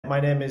My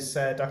name is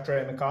Dr.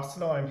 Eamon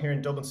Costello. I'm here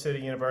in Dublin City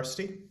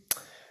University.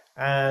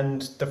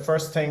 And the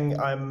first thing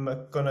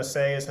I'm going to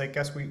say is I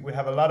guess we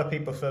have a lot of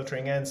people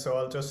filtering in, so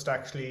I'll just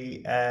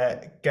actually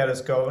get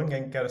us going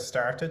and get us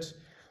started.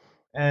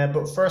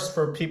 But first,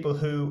 for people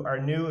who are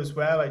new as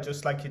well, I'd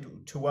just like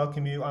to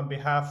welcome you on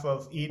behalf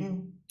of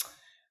EDEN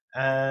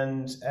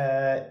and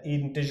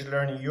EDEN Digital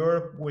Learning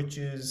Europe, which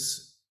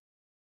is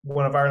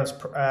one of Ireland's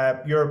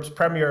Europe's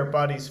premier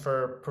bodies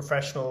for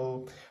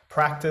professional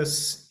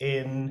practice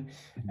in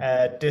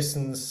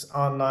distance,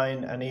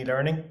 online and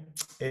e-learning.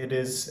 It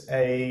is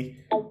a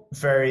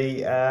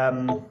very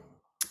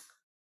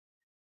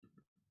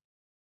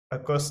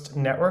august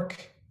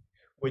network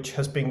which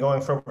has been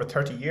going for over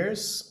 30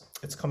 years.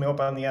 It's coming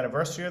up on the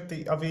anniversary of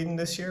EDEN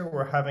this year.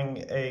 We're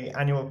having an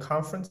annual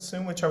conference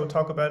soon, which I will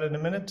talk about in a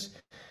minute.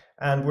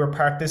 And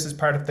this is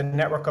part of the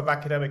network of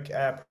academic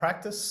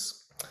practice.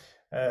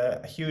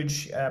 A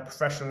huge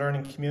professional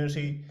learning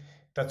community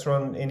that's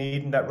run in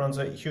EDEN that runs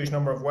a huge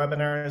number of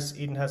webinars.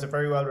 EDEN has a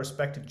very well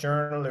respected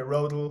journal,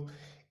 ERODL.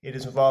 It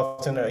is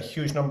involved in a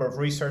huge number of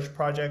research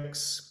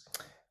projects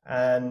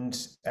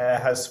and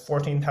has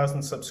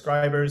 14,000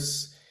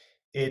 subscribers.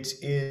 It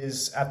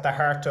is at the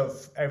heart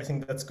of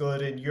everything that's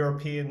good in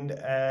European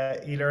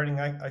e-learning,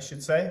 I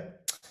should say.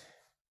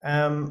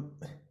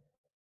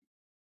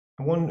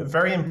 One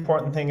very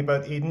important thing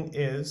about EDEN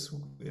is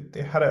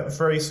they had a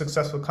very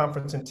successful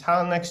conference in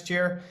Tallinn next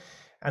year,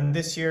 and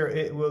this year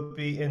it will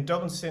be in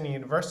Dublin City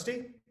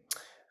University.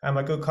 And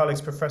my good colleagues,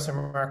 Professor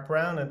Mark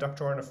Brown and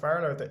Dr. Orna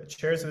Farrell, are the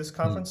chairs of this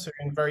conference.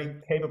 They're in very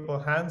capable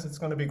hands. It's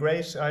going to be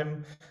great.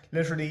 I'm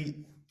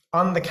literally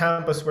on the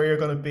campus where you're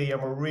going to be,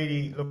 and we're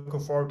really looking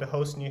forward to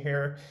hosting you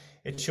here.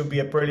 It should be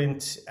a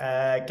brilliant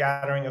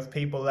gathering of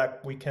people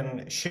that we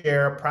can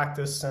share,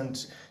 practice,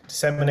 and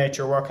disseminate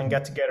your work and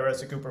get together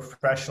as a group of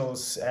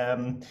professionals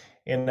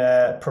in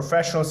a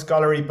professional,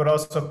 scholarly, but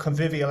also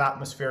convivial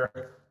atmosphere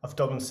of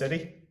Dublin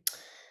City.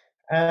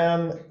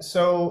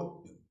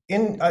 So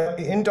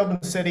in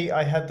Dublin City,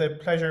 I had the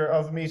pleasure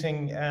of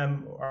meeting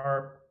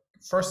our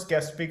first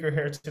guest speaker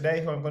here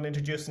today, who I'm going to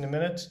introduce in a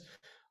minute.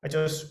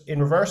 In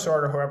reverse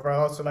order, however, I'd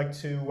also like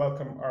to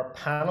welcome our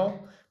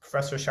panel,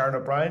 Professor Sharon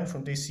O'Brien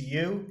from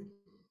DCU,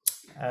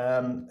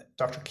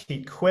 Dr.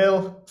 Keith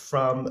Quill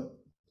from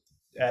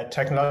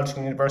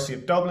Technological University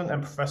of Dublin,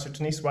 and Professor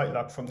Denise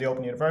Whitelock from the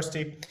Open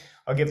University.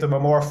 I'll give them a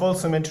more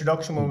fulsome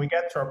introduction when we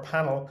get to our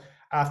panel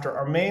after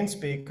our main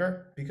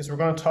speaker, because we're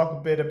going to talk a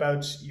bit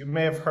about, you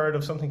may have heard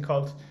of something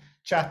called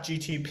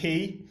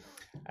ChatGPT.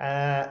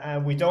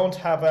 And we don't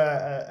have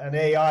an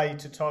AI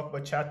to talk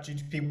about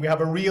ChatGPT. We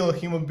have a real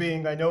human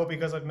being, I know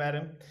because I've met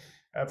him,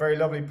 a very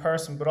lovely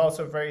person, but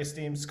also a very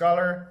esteemed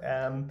scholar,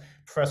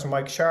 Professor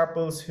Mike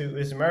Sharples, who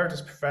is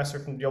Emeritus Professor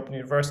from the Open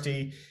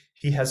University.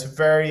 He has a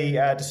very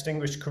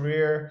distinguished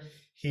career.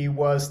 He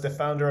was the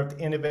founder of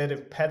the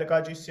Innovative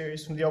Pedagogy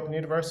series from the Open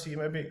University, you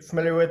may be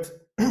familiar with.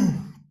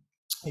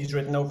 He's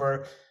written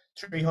over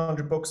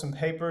 300 books and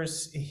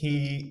papers.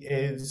 He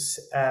is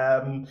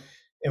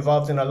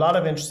involved in a lot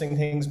of interesting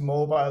things,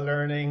 mobile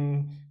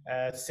learning,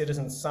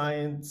 citizen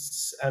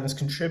science, and has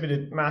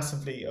contributed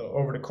massively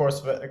over the course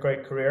of a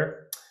great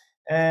career.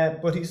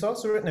 But he's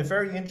also written a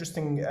very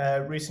interesting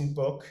recent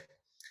book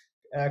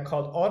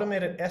called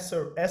Automated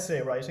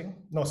Essay Writing.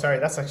 No, sorry,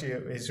 that's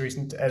actually his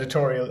recent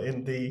editorial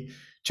in the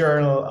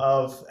Journal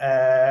of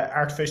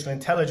Artificial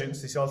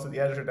Intelligence. He's also the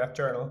editor of that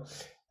journal.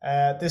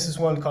 This is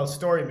one called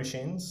Story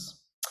Machines.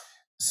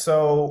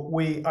 So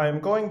I'm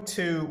going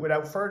to,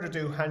 without further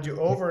ado, hand you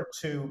over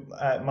to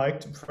Mike,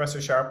 to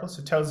Professor Sharples,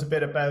 who tells us a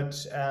bit about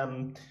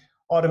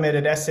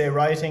automated essay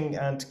writing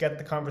and to get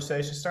the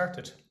conversation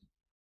started.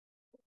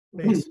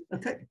 Please.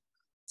 Okay.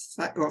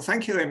 Well,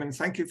 thank you, Eamon.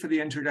 Thank you for the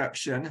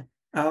introduction.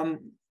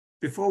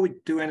 Before we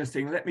do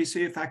anything, let me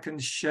see if I can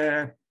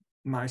share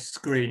my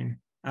screen.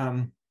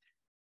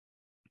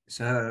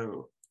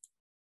 So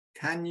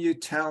can you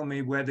tell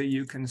me whether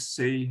you can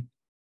see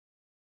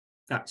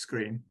that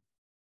screen?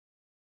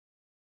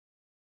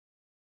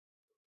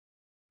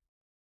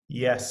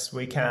 Yes,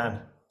 we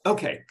can.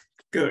 Okay,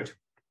 good.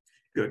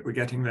 Good, we're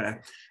getting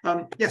there.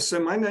 Yes,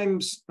 so my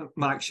name's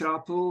Mike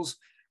Sharples.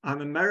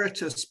 I'm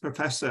Emeritus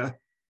Professor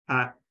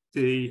at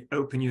the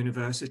Open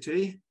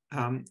University,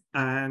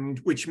 and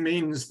which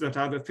means that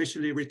I've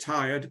officially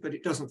retired, but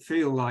it doesn't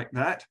feel like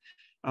that.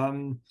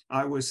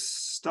 I was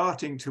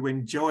starting to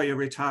enjoy a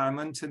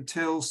retirement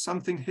until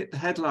something hit the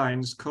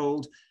headlines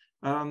called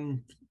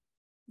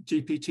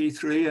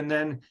GPT-3 and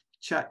then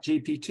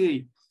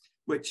ChatGPT,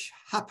 which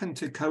happened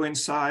to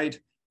coincide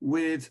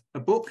with a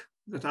book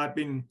that I've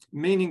been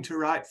meaning to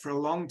write for a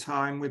long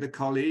time with a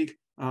colleague,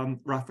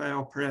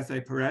 Rafael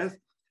Perez,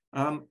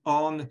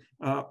 on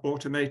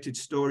automated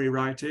story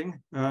writing.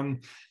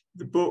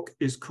 The book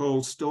is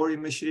called Story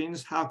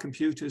Machines: How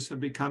Computers Have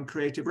Become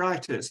Creative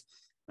Writers.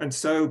 And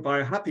so by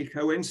a happy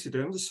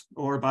coincidence,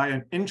 or by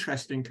an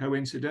interesting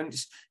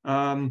coincidence,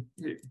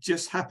 it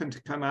just happened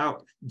to come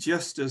out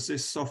just as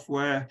this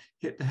software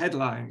hit the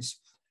headlines.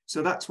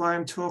 So that's why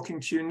I'm talking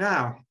to you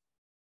now.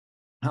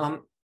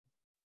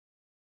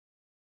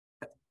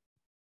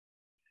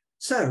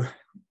 So,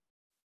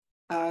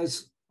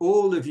 as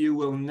all of you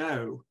will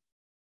know,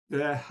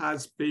 there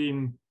has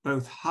been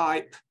both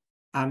hype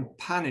and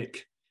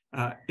panic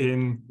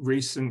in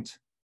recent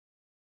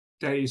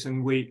days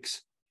and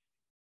weeks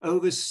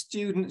over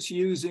students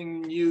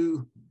using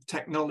new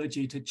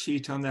technology to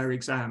cheat on their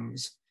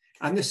exams.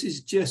 And this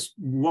is just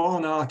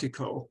one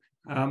article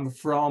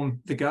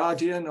from The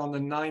Guardian on the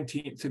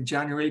 19th of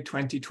January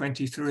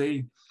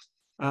 2023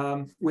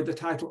 with the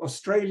title,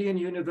 Australian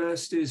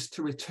Universities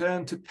to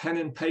Return to Pen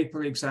and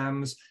Paper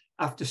Exams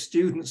After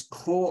Students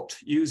Caught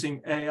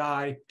Using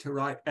AI to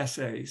Write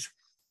Essays.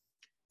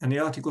 And the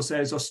article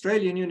says,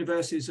 Australian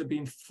universities have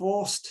been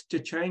forced to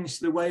change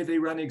the way they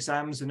run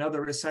exams and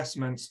other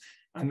assessments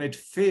amid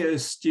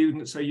fears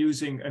students are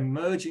using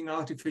emerging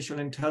artificial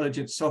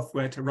intelligence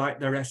software to write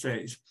their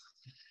essays.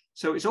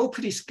 So it's all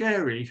pretty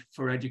scary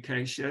for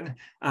education,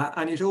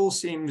 and it all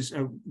seems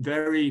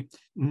very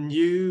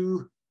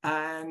new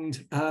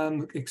and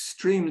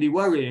extremely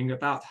worrying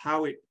about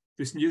how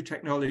this new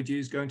technology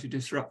is going to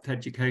disrupt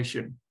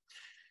education.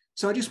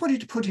 So I just wanted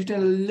to put it in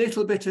a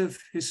little bit of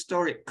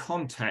historic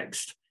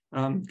context,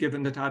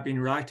 given that I've been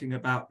writing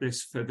about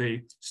this for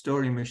the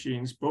Story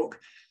Machines book.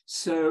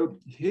 So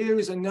here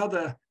is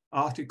another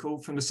article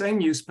from the same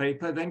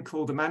newspaper, then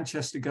called the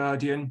Manchester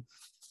Guardian,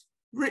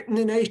 written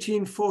in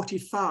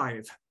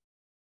 1845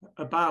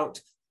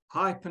 about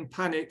hype and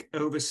panic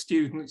over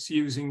students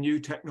using new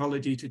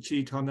technology to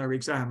cheat on their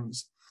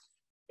exams.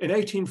 In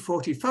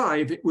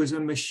 1845, it was a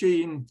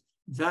machine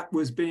that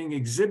was being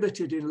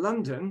exhibited in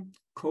London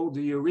called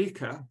the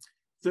Eureka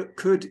that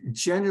could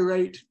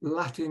generate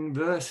Latin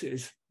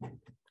verses.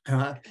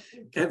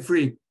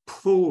 Every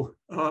pull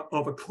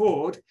of a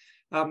chord,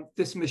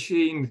 this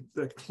machine,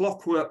 the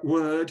clockwork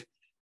word,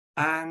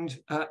 and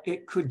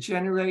it could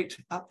generate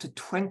up to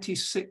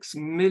 26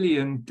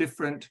 million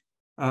different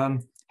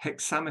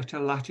hexameter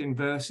Latin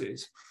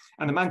verses.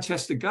 And the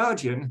Manchester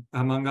Guardian,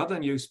 among other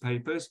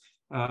newspapers,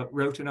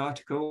 wrote an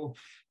article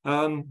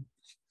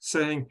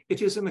saying,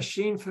 it is a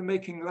machine for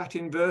making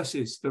Latin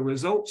verses. The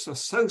results are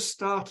so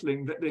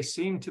startling that they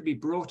seem to be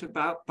brought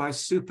about by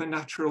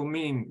supernatural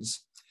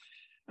means.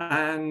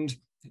 And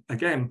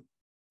again,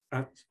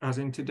 as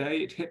in today,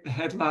 it hit the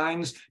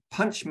headlines.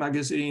 Punch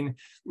magazine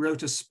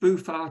wrote a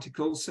spoof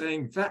article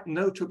saying that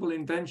notable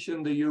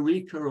invention, the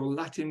Eureka or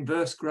Latin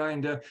verse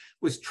grinder,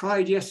 was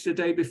tried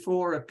yesterday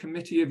before a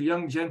committee of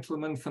young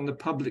gentlemen from the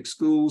public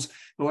schools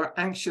who are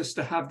anxious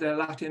to have their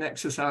Latin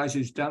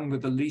exercises done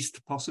with the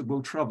least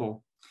possible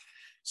trouble.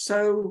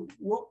 So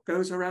what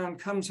goes around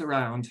comes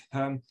around.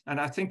 And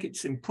I think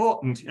it's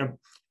important,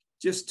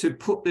 just to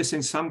put this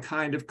in some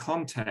kind of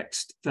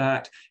context,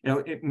 that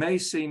it may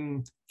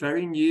seem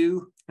very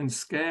new and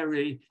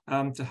scary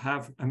to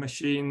have a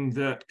machine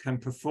that can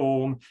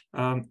perform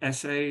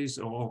essays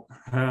or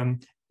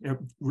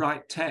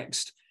write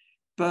text,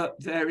 but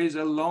there is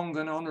a long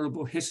and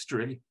honorable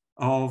history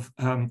of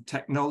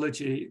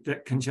technology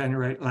that can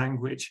generate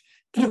language.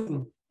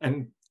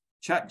 And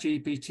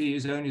ChatGPT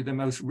is only the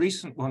most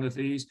recent one of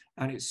these,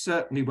 and it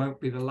certainly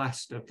won't be the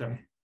last of them.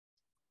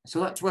 So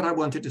that's what I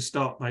wanted to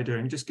start by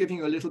doing, just giving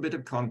you a little bit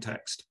of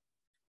context.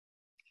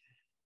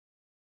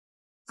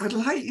 I'd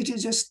like you to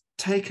just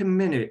take a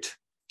minute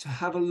to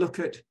have a look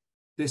at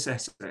this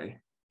essay,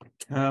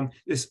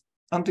 this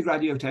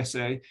undergraduate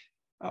essay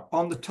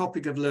on the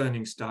topic of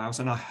learning styles.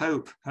 And I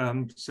hope,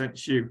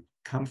 since you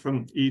come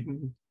from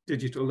EDEN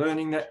Digital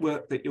Learning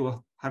Network, that you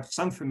will have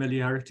some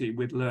familiarity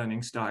with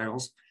learning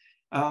styles.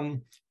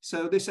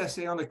 So this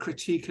essay on a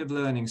critique of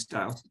learning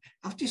styles,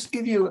 I'll just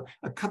give you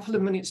a couple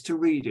of minutes to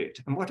read it.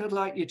 And what I'd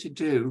like you to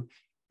do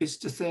is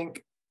to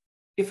think,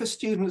 if a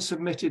student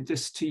submitted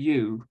this to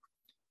you,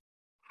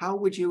 how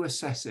would you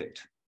assess it?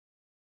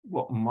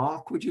 What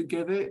mark would you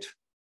give it?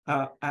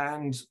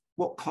 And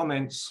what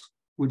comments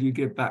would you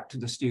give back to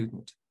the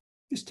student?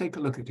 Just take a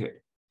look at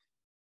it.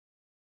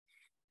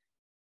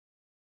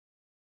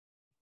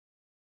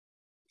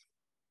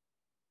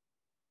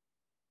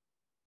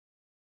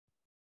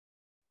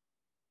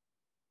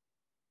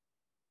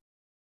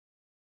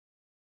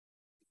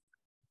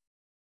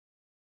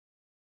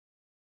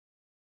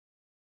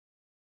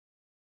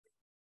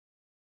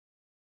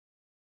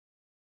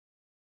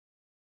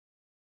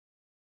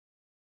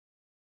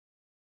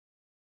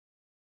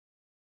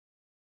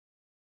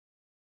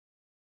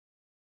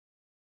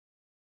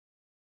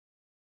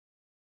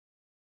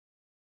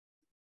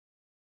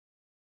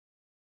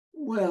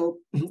 Well,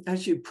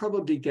 as you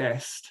probably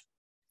guessed,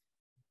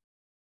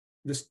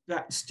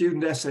 that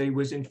student essay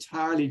was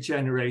entirely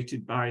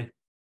generated by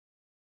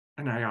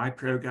an AI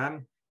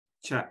program,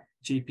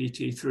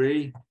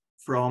 ChatGPT-3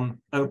 from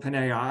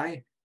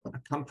OpenAI, a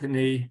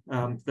company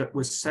that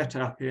was set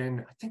up in,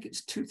 I think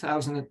it's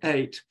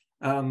 2008,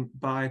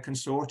 by a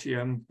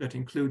consortium that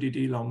included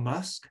Elon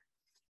Musk.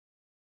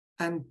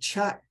 And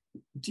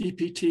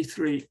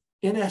ChatGPT-3,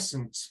 in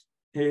essence,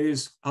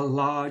 is a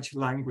large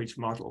language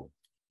model.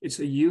 It's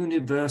a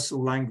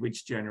universal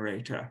language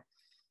generator.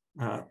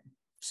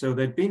 So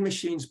there'd been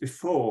machines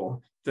before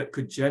that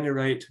could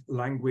generate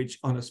language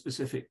on a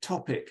specific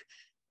topic,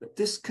 But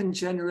this can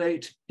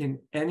generate in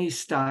any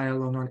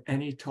style and on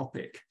any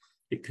topic.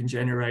 It can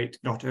generate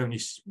not only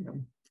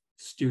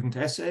student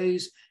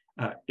essays,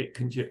 it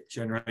can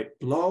generate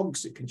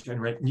blogs, it can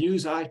generate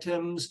news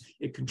items,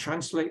 it can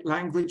translate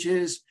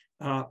languages.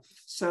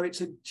 So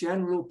it's a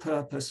general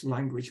purpose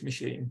language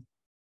machine.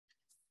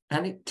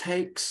 And it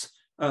takes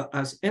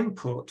as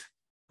input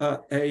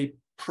a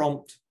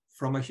prompt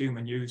from a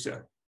human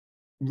user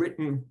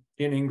written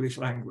in English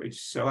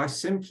language. So I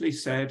simply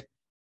said,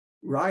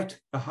 write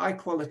a high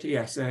quality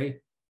essay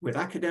with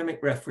academic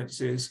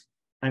references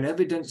and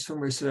evidence from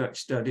research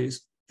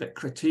studies that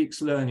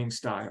critiques learning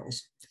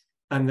styles.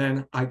 And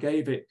then I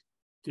gave it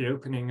the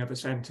opening of a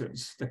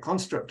sentence. The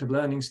construct of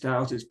learning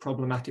styles is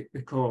problematic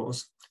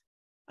because,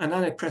 and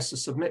then I pressed the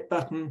submit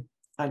button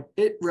and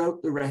it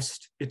wrote the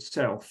rest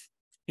itself,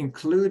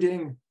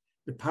 including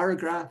the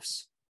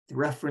paragraphs, the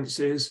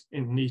references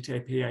in neat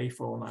APA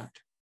format.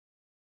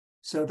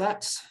 So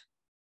that's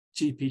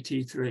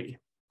GPT-3.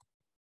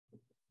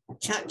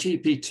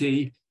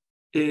 ChatGPT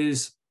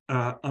is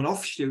an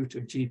offshoot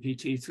of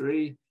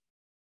GPT-3.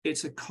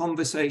 It's a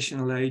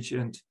conversational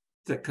agent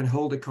that can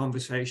hold a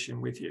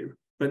conversation with you,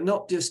 but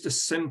not just a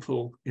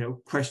simple,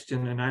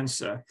 question and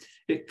answer.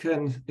 It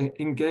can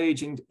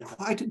engage in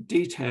quite a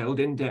detailed,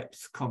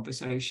 in-depth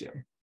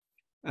conversation.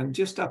 And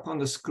just up on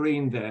the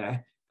screen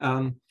there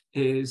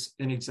is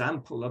an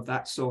example of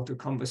that sort of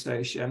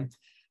conversation.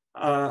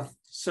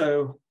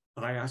 So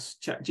I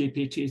asked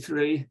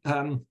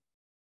ChatGPT-3,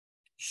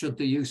 should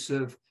the use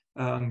of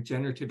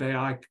generative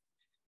AI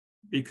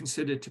be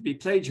considered to be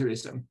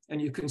plagiarism?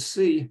 And you can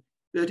see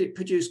that it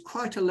produced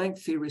quite a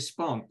lengthy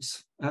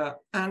response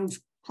and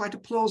quite a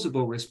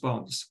plausible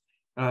response,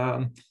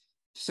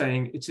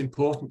 saying it's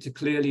important to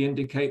clearly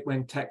indicate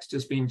when text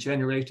has been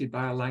generated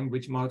by a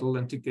language model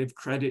and to give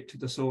credit to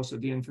the source of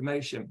the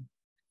information.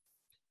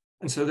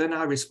 And so then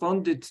I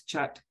responded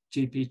to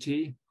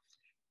ChatGPT,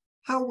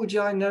 how would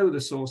I know the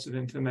source of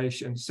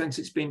information since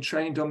it's been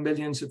trained on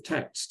millions of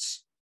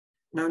texts?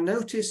 Now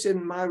notice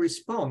in my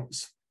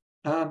response,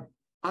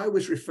 I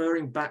was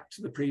referring back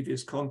to the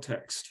previous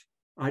context.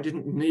 I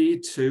didn't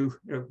need to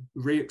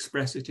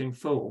re-express it in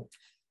full.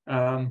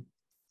 I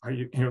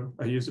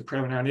use the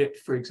pronoun it,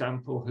 for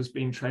example, has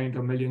been trained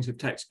on millions of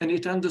texts, and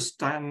it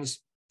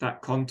understands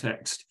that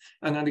context,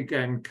 and then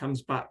again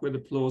comes back with a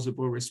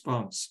plausible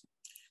response.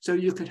 So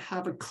you could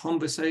have a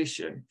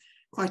conversation,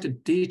 quite a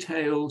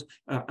detailed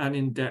and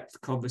in-depth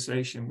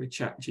conversation with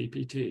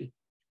ChatGPT.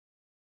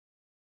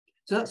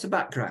 So that's the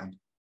background.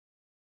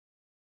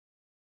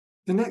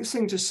 The next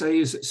thing to say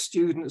is that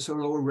students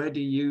are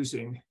already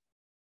using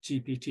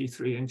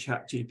GPT-3 and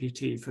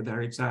ChatGPT for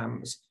their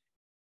exams.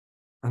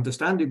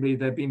 Understandably,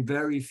 there have been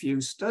very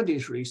few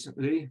studies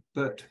recently,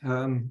 but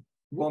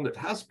one that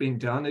has been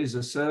done is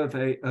a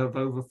survey of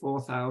over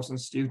 4,000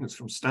 students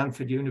from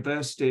Stanford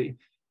University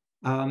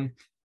about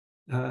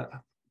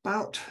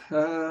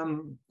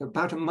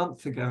a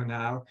month ago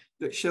now,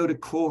 that showed a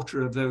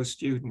quarter of those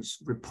students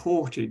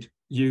reported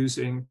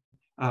using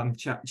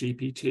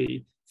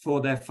ChatGPT for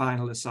their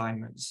final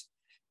assignments.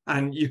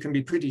 And you can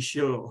be pretty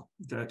sure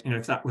that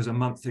if that was a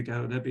month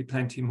ago, there'd be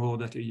plenty more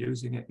that are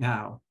using it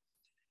now.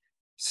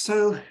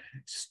 So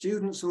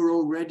students are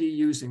already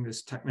using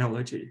this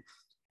technology.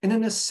 And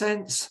in a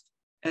sense,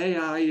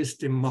 AI is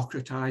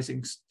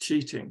democratizing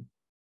cheating.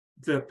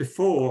 That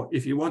before,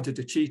 if you wanted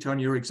to cheat on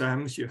your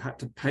exams, you had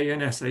to pay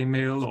an essay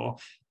mill or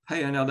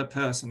pay another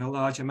person a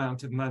large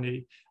amount of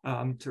money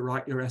to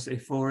write your essay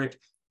for it.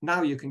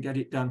 Now you can get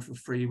it done for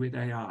free with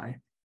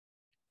AI.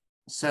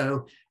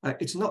 So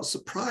it's not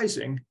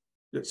surprising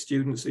that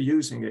students are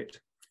using it.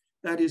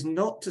 That is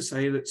not to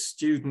say that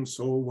students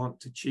all want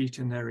to cheat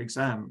in their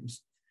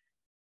exams,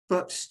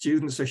 but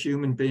students are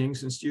human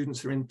beings and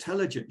students are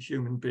intelligent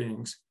human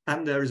beings.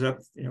 And there is a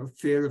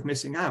fear of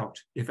missing out.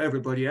 If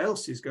everybody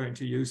else is going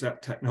to use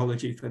that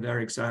technology for their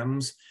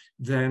exams,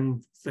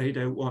 then they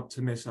don't want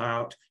to miss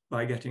out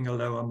by getting a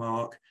lower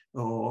mark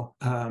or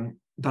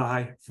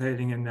by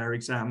failing in their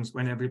exams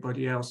when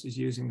everybody else is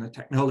using the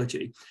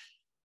technology,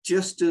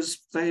 just as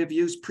they have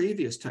used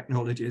previous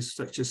technologies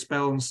such as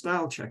spell and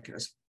style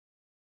checkers.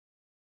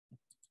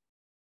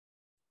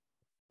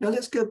 Now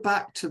let's go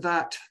back to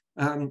that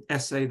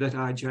essay that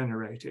I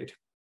generated.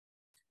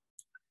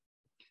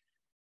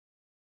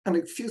 And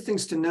a few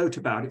things to note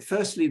about it.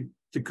 Firstly,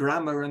 the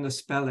grammar and the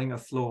spelling are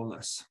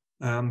flawless,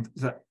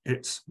 that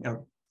it's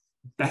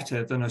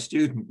better than a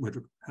student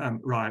would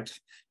write.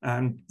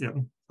 And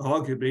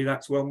arguably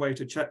that's one way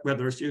to check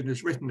whether a student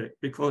has written it,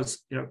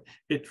 because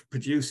it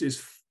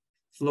produces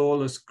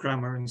flawless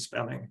grammar and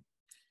spelling.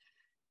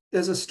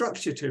 There's a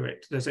structure to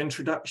it. There's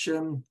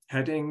introduction,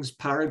 headings,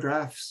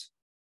 paragraphs.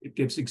 It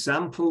gives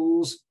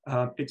examples.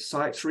 It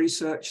cites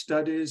research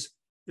studies.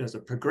 There's a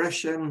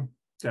progression.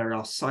 There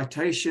are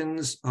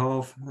citations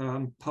of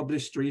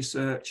published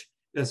research.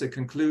 There's a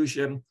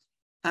conclusion.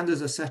 And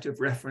there's a set of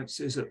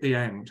references at the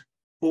end,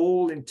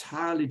 all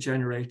entirely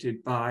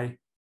generated by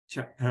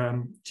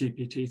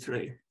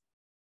GPT-3.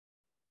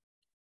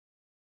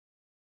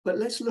 But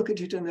let's look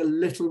at it in a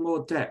little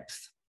more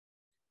depth.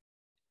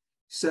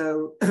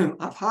 So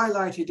I've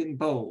highlighted in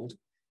bold,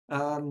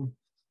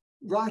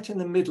 right in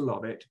the middle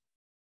of it.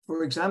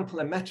 For example,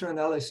 a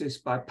meta-analysis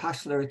by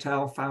Pashler et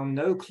al. Found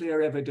no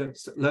clear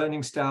evidence that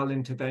learning style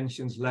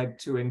interventions led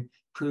to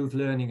improved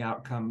learning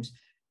outcomes.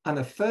 And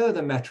a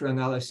further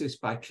meta-analysis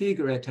by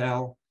Kiger et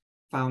al.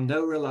 Found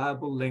no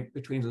reliable link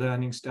between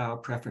learning style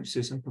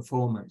preferences and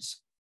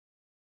performance.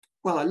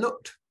 Well, I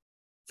looked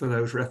for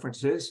those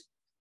references,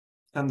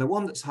 and the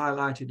one that's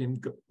highlighted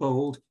in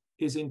bold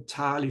is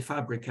entirely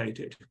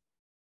fabricated.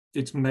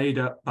 It's made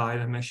up by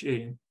the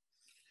machine.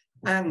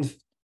 And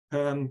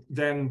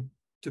then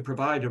to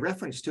provide a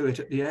reference to it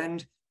at the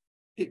end,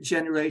 it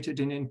generated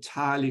an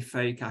entirely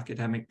fake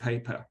academic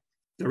paper.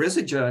 There is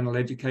a journal,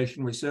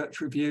 Education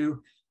Research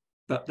Review,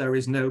 but there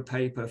is no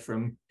paper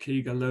from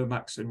Kiger,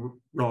 Lomax, and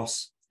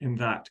Ross in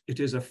that. It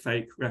is a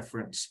fake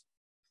reference.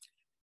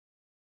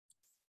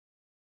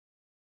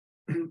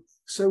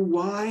 So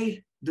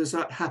why does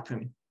that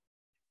happen?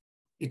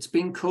 It's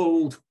been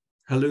called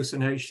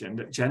hallucination,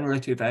 that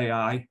generative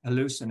AI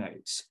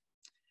hallucinates.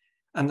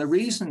 And the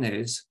reason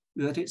is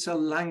that it's a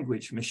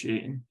language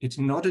machine. It's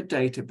not a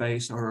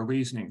database or a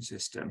reasoning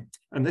system.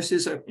 And this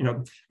is a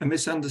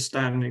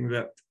misunderstanding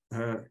that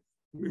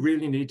we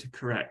really need to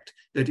correct.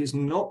 That is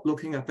not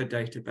looking up a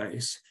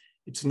database.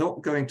 It's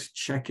not going to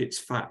check its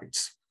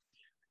facts.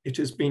 It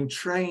has been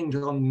trained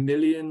on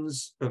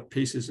millions of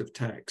pieces of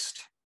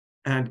text,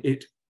 and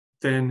it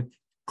then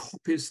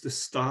copies the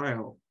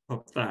style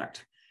of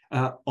that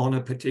on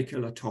a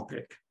particular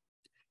topic.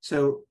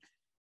 So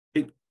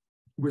it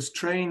was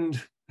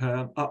trained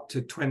up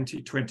to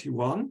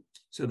 2021.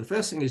 So the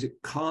first thing is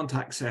it can't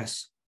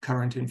access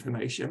current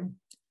information,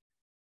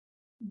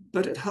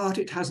 but at heart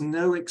it has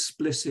no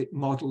explicit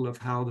model of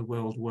how the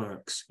world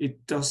works.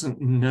 It doesn't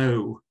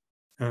know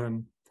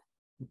how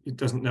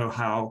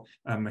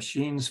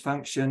machines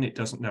function. It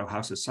doesn't know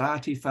how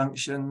society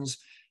functions.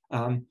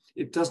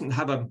 It doesn't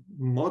have a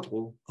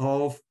model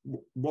of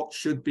what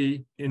should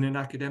be in an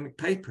academic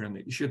paper, and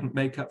that you shouldn't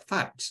make up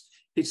facts.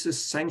 It's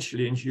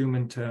essentially, in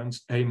human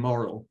terms,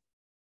 amoral.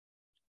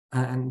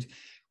 And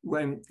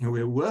when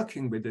we're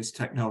working with this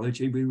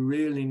technology, we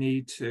really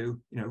need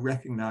to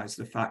recognize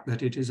the fact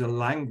that it is a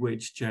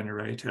language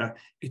generator.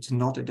 It's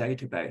not a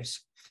database.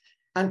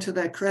 And to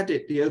their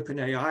credit, the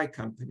OpenAI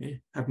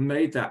company have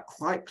made that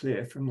quite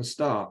clear from the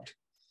start.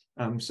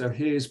 So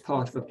here's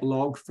part of a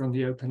blog from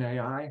the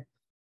OpenAI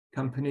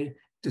company.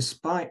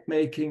 Despite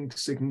making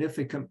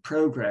significant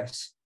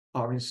progress,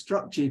 our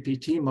Instruct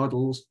GPT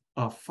models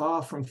are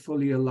far from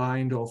fully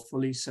aligned or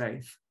fully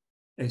safe.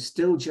 They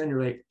still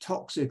generate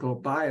toxic or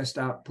biased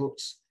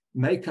outputs,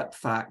 make up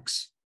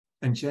facts,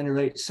 and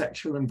generate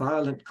sexual and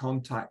violent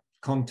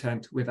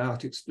content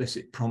without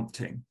explicit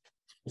prompting.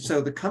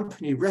 So the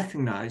company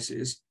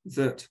recognizes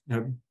that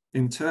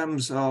in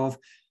terms of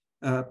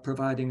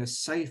providing a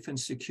safe and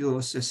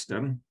secure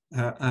system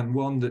and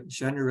one that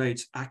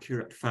generates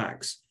accurate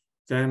facts,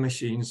 their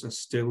machines are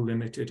still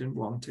limited and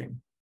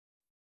wanting.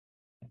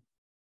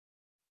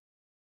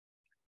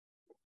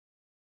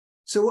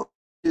 So what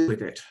do we do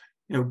with it?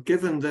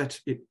 Given that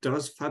it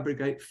does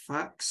fabricate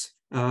facts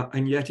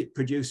and yet it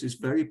produces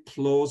very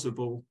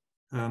plausible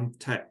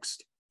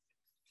text.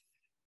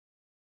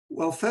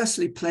 Well,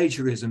 firstly,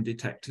 plagiarism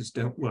detectors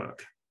don't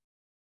work.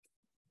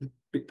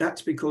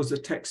 That's because the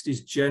text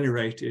is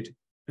generated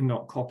and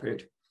not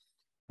copied.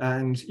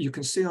 And you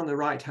can see on the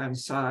right-hand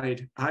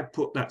side, I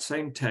put that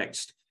same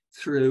text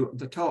through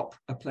the top,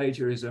 a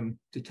plagiarism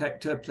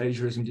detector,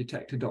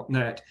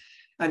 plagiarismdetector.net,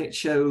 and it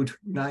showed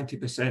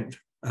 90%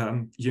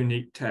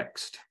 unique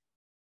text.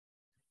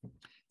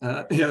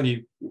 The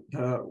only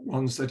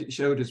ones that it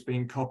showed as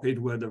being copied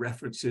were the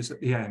references at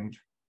the end.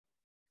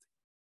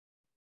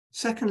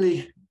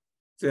 Secondly,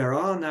 there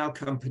are now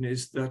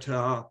companies that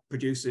are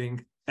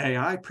producing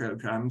AI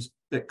programs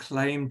that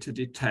claim to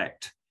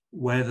detect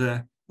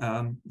whether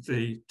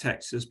the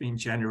text has been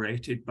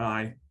generated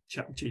by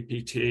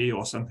ChatGPT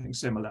or something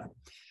similar.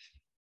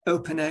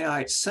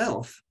 OpenAI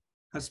itself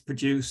has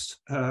produced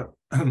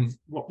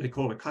what they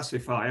call a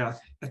classifier,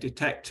 a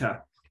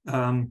detector,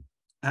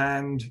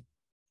 and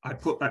I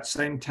put that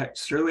same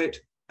text through it,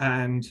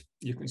 and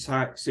you can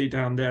see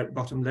down there at the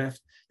bottom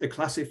left, the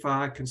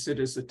classifier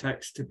considers the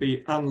text to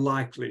be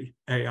unlikely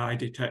AI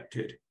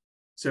detected.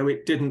 So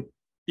it didn't,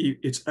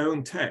 its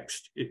own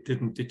text, it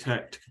didn't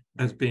detect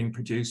as being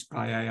produced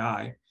by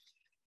AI.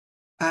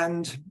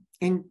 And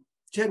in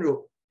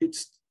general,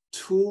 its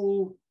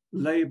tool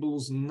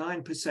labels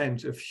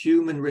 9% of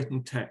human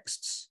written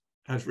texts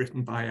as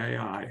written by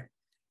AI.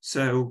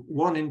 So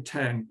 1 in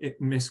 10,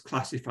 it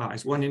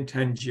misclassifies. 1 in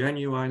 10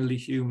 genuinely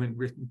human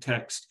written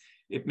text,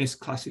 it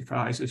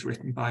misclassifies as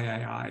written by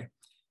AI.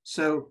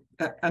 So,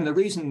 and the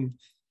reason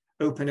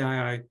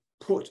OpenAI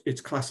put its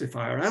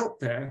classifier out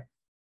there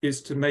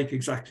is to make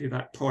exactly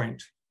that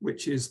point,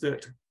 which is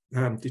that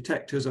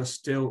detectors are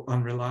still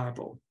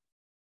unreliable.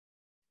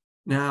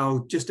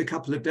 Now, just a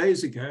couple of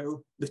days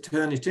ago, the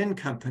Turnitin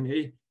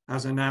company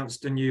has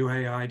announced a new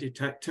AI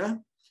detector,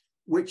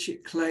 which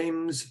it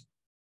claims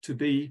to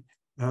be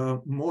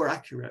more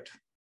accurate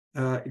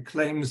it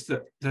claims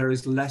that there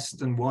is less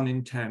than 1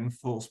 in 10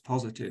 false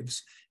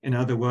positives. In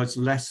other words,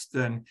 less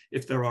than,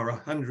 if there are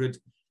 100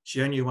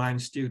 genuine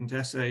student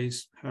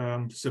essays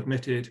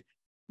submitted,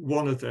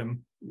 one of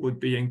them would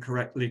be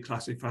incorrectly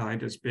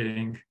classified as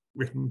being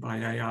written by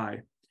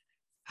AI.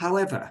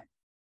 However,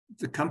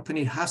 the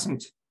company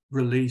hasn't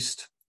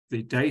released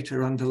the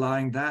data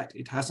underlying that.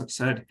 It hasn't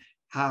said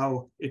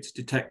how its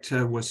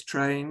detector was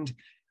trained.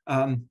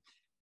 And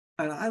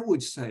I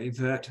would say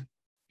that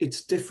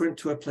it's different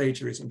to a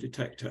plagiarism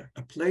detector.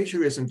 A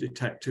plagiarism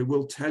detector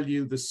will tell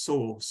you the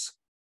source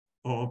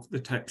of the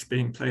text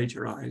being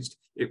plagiarized.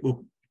 It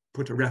will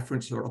put a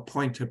reference or a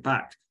pointer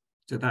back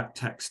to that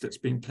text that's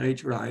been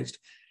plagiarized.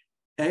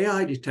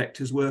 AI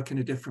detectors work in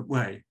a different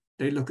way.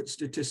 They look at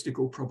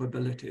statistical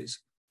probabilities.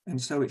 And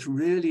so it's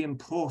really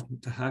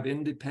important to have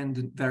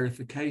independent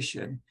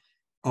verification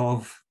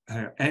of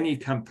any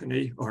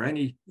company or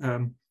any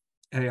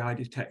AI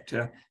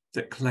detector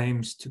that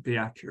claims to be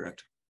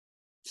accurate.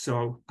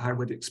 So I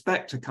would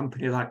expect a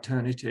company like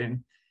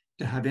Turnitin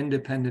to have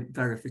independent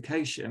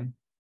verification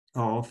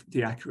of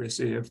the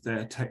accuracy of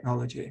their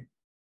technology.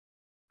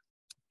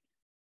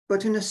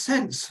 But in a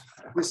sense,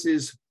 this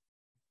is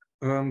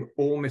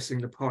all missing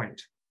the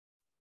point,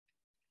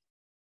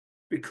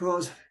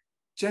 because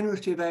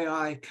generative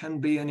AI can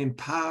be an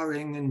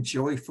empowering and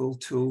joyful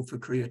tool for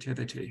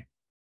creativity.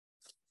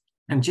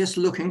 And just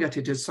looking at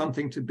it as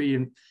something to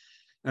be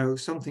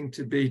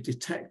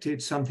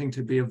detected, something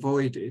to be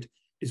avoided,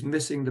 is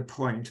missing the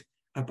point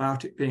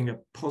about it being a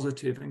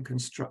positive and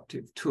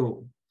constructive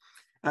tool.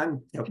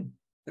 And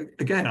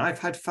again, I've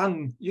had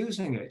fun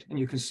using it. And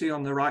you can see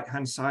on the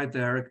right-hand side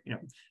there,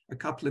 a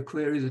couple of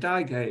queries that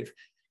I gave,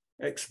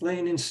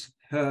 explain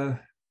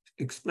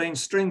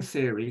string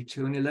theory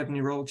to an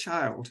 11-year-old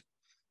child.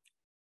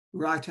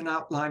 Write an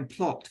outline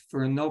plot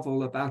for a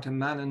novel about a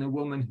man and a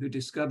woman who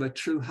discover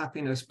true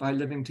happiness by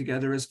living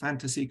together as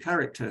fantasy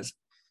characters.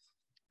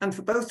 And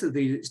for both of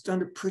these, it's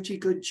done a pretty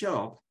good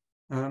job.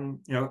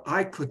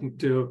 I couldn't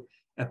do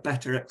a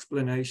better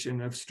explanation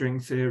of string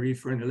theory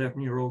for an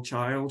 11-year-old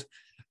child,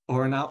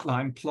 or an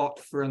outline plot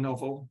for a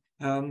novel.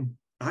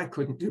 I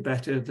couldn't do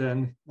better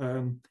than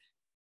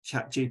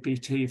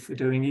ChatGPT for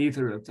doing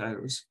either of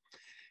those.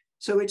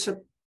 So it's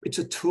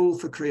a tool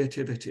for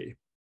creativity.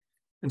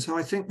 And so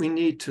I think we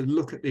need to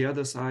look at the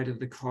other side of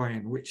the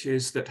coin, which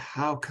is that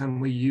how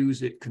can we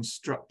use it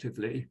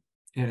constructively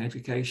in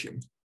education?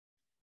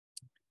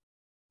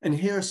 And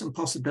here are some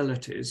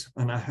possibilities,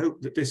 and I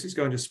hope that this is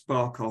going to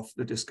spark off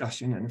the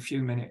discussion in a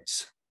few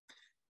minutes.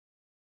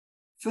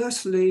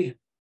 Firstly,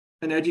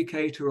 an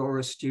educator or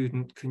a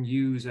student can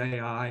use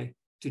AI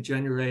to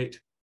generate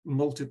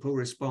multiple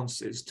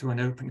responses to an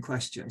open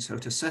question. So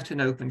to set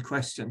an open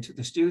question to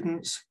the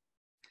students,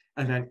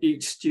 and then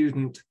each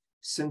student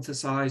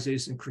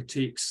synthesizes and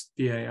critiques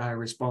the AI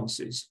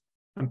responses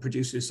and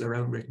produces their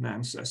own written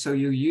answer. So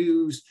you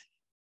use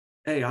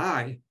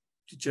AI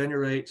to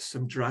generate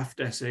some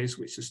draft essays,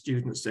 which the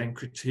students then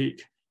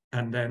critique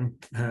and then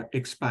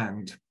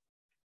expand.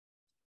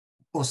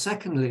 Or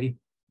secondly,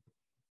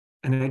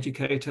 an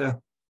educator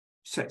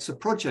sets a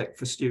project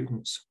for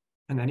students,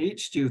 and then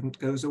each student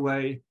goes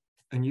away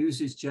and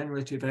uses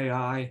generative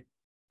AI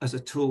as a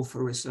tool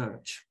for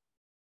research.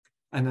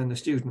 And then the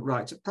student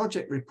writes a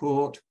project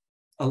report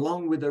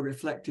along with a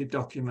reflective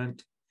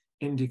document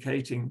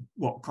indicating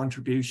what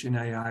contribution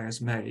AI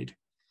has made.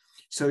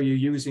 So you're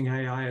using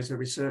AI as a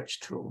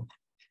research tool.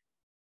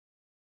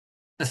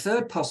 A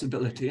third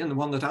possibility, and the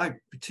one that I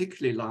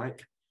particularly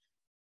like,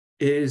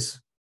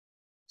 is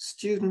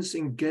students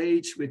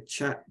engage with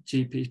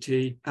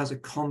ChatGPT as a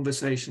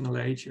conversational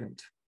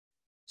agent.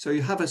 So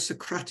you have a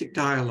Socratic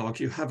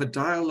dialogue, you have a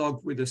dialogue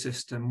with the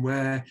system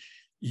where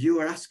you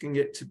are asking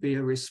it to be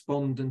a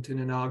respondent in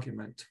an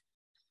argument.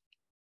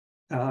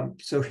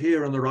 So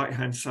here on the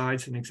right-hand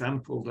side is an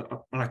example that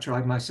I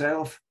tried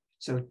myself.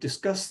 So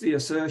discuss the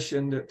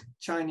assertion that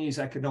Chinese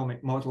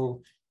economic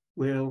model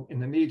will, in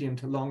the medium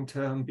to long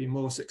term, be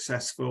more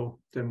successful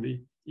than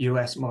the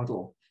US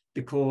model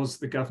because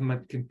the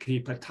government can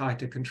keep a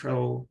tighter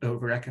control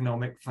over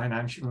economic,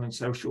 financial, and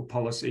social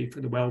policy for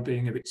the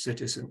well-being of its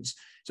citizens.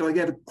 So I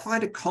gave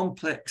quite a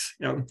complex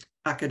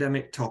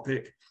academic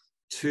topic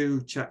to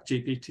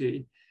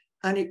ChatGPT,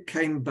 and it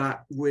came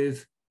back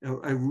with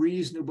a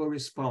reasonable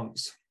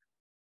response,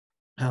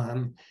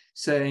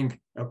 saying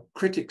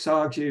critics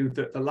argue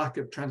that the lack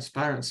of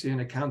transparency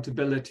and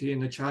accountability in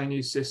the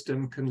Chinese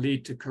system can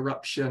lead to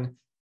corruption,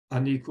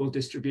 unequal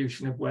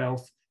distribution of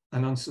wealth,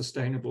 and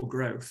unsustainable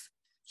growth.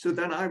 So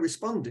then I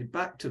responded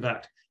back to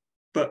that,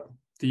 but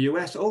the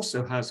US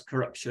also has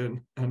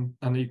corruption and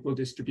unequal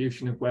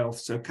distribution of wealth,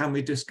 so can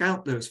we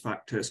discount those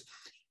factors?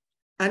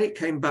 And it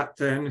came back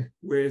then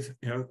with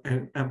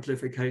an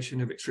amplification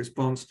of its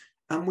response,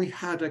 and we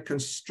had a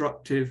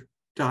constructive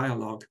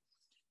dialogue.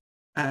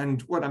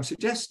 And what I'm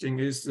suggesting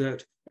is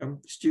that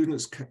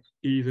students can,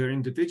 either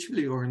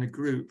individually or in a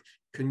group,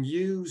 can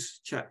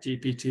use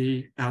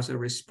ChatGPT as a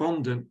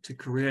respondent to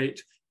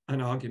create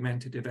an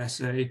argumentative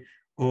essay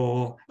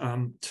or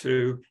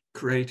to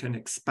create an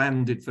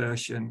expanded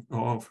version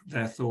of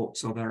their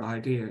thoughts or their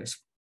ideas.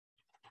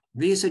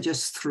 These are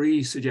just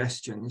 3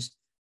 suggestions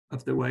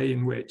of the way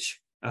in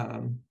which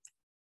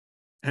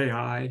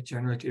AI,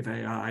 generative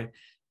AI,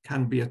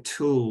 can be a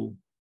tool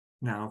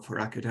now for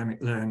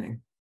academic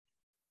learning.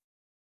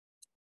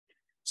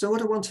 So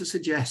what I want to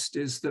suggest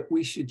is that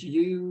we should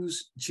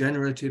use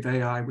generative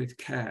AI with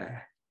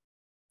care,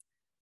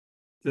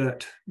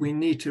 that we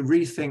need to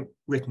rethink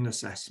written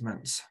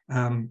assessments.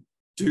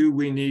 Do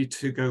we need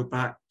to go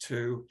back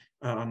to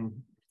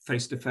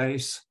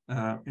face-to-face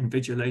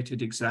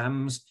invigilated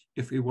exams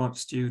if we want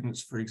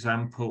students, for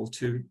example,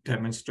 to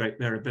demonstrate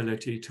their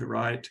ability to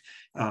write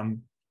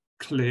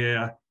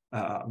clear,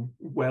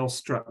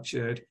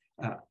 well-structured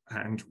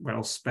and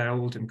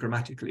well-spelled and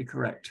grammatically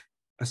correct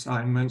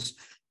assignments?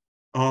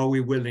 Are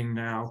we willing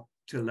now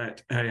to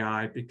let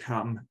AI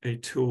become a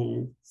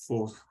tool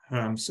for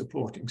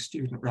supporting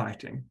student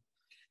writing?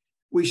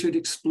 We should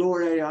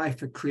explore AI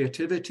for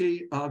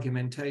creativity,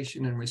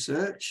 argumentation, and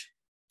research.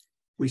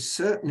 We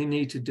certainly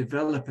need to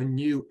develop a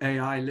new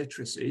AI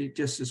literacy,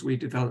 just as we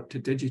developed a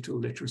digital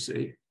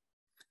literacy.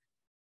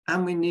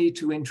 And we need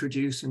to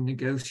introduce and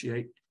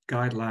negotiate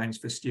guidelines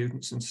for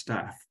students and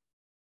staff.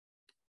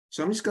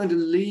 So I'm just going to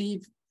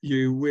leave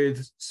you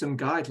with some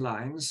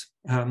guidelines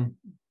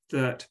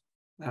that,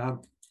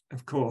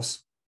 of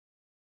course,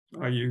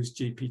 I use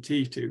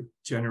GPT to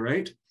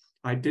generate.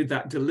 I did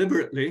that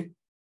deliberately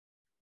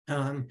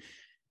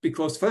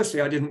because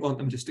firstly, I didn't want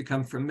them just to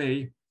come from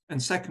me.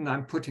 And second,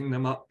 I'm putting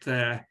them up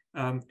there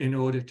in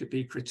order to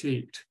be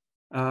critiqued.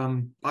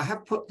 I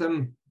have put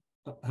them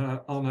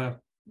on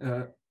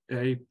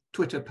a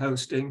Twitter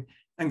posting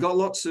and got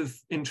lots of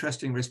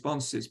interesting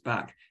responses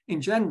back. In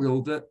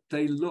general, that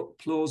they look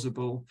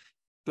plausible,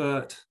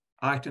 but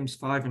items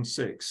 5 and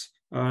 6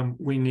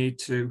 we need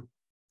to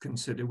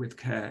consider with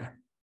care.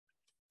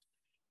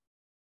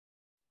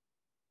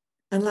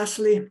 And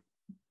lastly,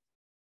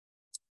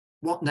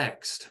 what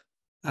next?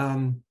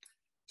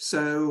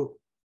 So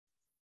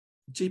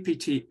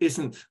GPT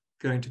isn't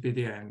going to be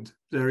the end.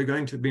 There are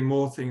going to be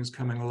more things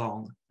coming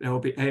along. There will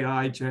be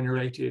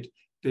AI-generated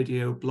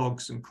video,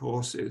 blogs, and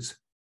courses.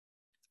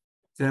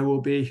 There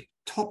will be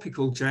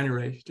topical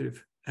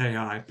generative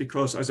AI,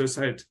 because, as I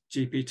said,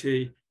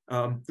 GPT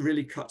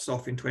really cuts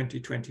off in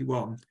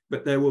 2021,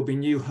 but there will be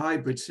new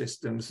hybrid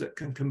systems that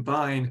can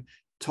combine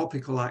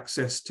topical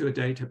access to a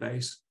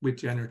database with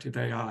generative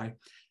AI.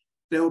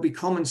 There will be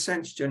common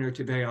sense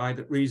generative AI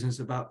that reasons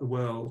about the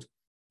world,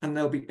 and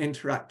there'll be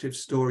interactive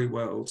story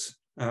worlds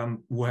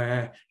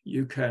where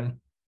you can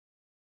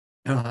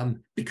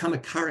become a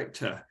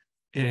character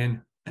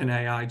in an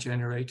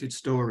AI-generated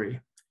story.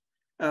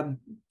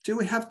 Do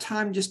we have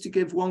time just to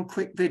give one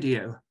quick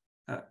video?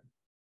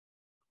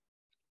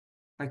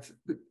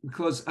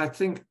 Because I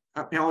think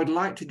I would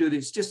like to do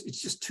this.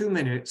 It's just 2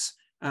 minutes,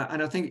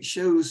 and I think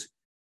it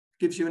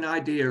gives you an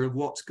idea of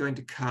what's going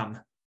to come.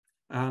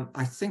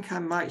 I think I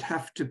might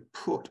have to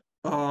put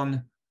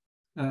on.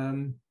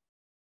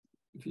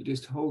 If you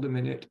just hold a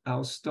minute,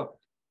 I'll stop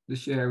the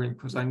sharing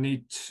because I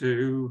need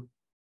to.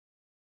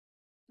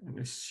 Let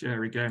me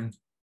share again.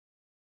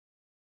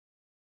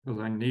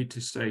 Because I need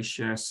to say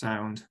share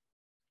sound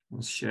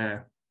and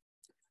share.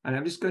 And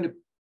I'm just going to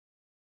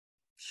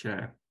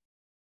share.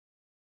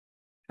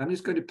 I'm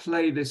just going to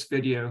play this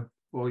video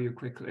for you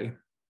quickly.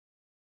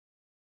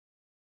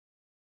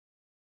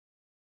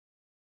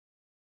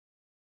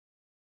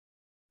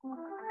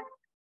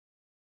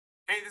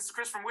 Hey, this is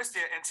Chris from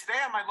Wistia, and today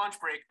on my lunch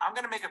break, I'm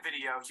going to make a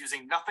video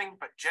using nothing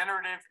but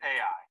generative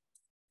AI.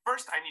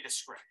 First, I need a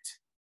script.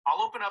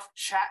 I'll open up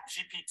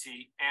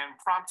ChatGPT and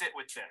prompt it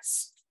with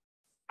this.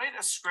 Write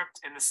a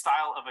script in the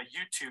style of a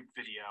YouTube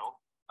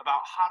video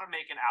about how to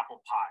make an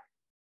apple pie.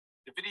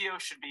 The video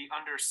should be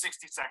under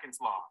 60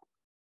 seconds long.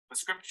 The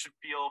script should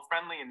feel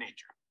friendly in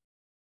nature.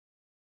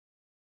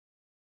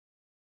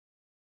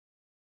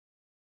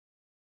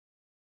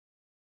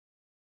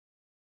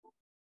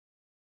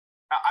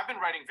 Now, I've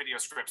been writing video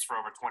scripts for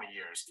over 20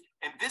 years,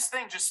 and this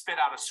thing just spit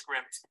out a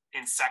script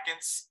in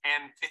seconds,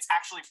 and it's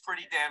actually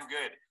pretty damn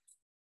good.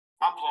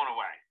 I'm blown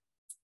away.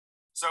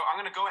 So I'm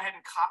going to go ahead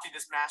and copy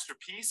this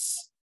masterpiece,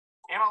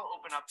 and I'll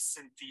open up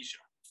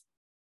Synthesia.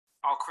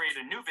 I'll create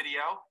a new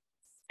video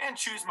and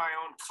choose my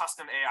own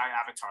custom AI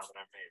avatar that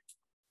I've made.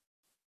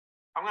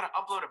 I'm going to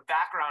upload a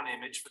background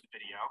image for the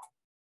video,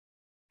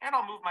 and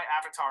I'll move my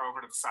avatar over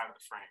to the side of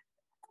the frame.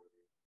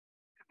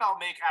 And I'll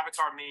make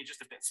avatar me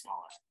just a bit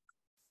smaller.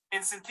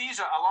 In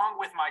Synthesia, along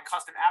with my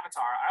custom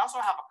avatar, I also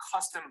have a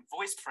custom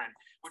voice print,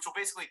 which will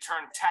basically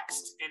turn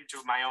text into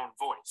my own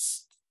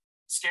voice.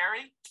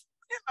 Scary?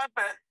 Yeah, I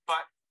bet,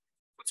 but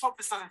let's hope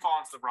this doesn't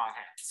fall into the wrong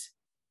hands.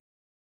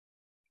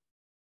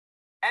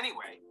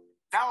 Anyway,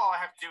 now all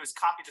I have to do is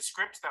copy the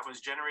script that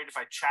was generated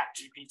by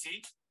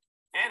ChatGPT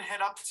and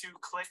head up to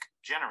click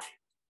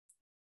Generate.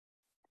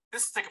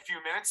 This will take a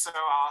few minutes, so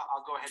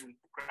I'll go ahead and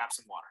grab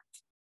some water.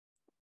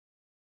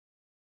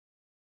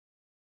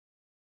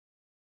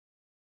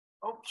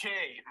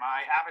 Okay,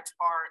 my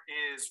avatar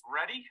is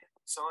ready,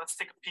 so let's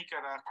take a peek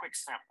at a quick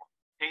sample.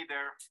 Hey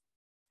there,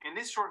 In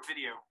this short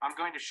video, I'm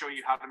going to show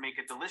you how to make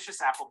a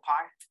delicious apple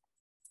pie.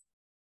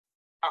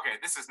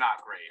 Okay, this is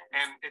not great,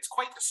 and it's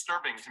quite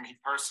disturbing to me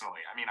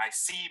personally. I mean, I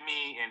see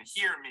me and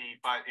hear me,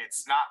 but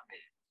it's not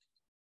me.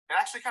 It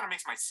actually kind of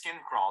makes my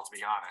skin crawl, to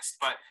be honest,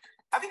 but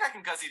I think I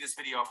can guzzy this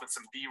video up with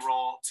some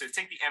B-roll to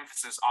take the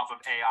emphasis off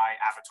of AI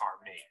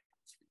avatar me.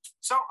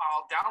 So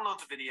I'll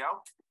download the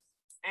video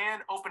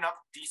and open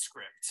up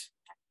Descript.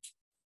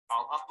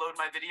 I'll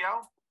upload my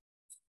video,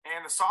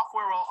 and the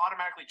software will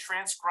automatically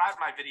transcribe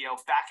my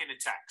video back into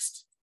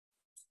text.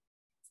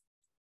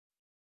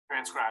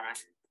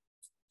 Transcribing.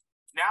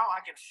 Now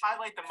I can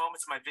highlight the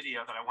moments of my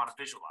video that I want to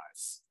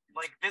visualize,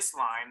 like this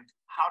line,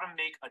 how to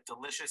make a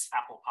delicious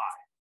apple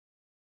pie.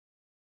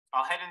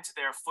 I'll head into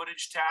their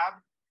footage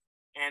tab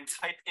and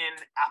type in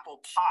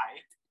apple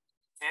pie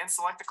and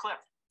select a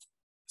clip.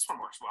 This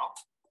one works well.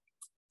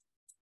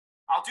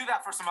 I'll do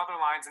that for some other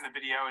lines in the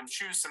video and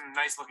choose some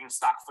nice looking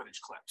stock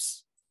footage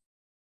clips.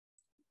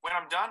 When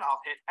I'm done,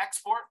 I'll hit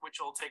export, which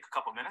will take a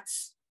couple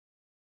minutes.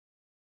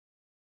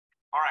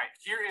 All right,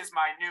 here is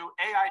my new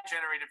AI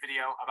generated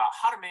video about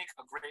how to make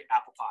a great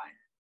apple pie.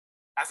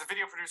 As a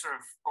video producer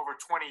of over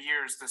 20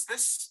 years, does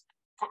this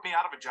put me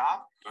out of a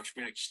job? Don't you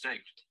mean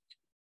extinct?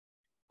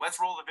 Let's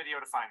roll the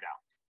video to find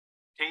out.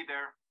 Hey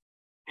there.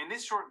 In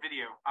this short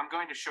video, I'm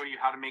going to show you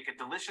how to make a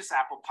delicious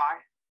apple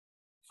pie.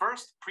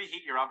 First,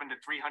 preheat your oven to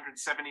 375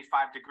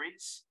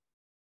 degrees.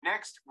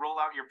 Next,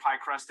 roll out your pie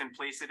crust and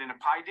place it in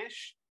a pie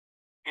dish.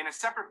 In a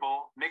separate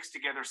bowl, mix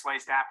together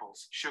sliced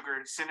apples,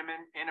 sugar,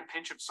 cinnamon, and a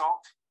pinch of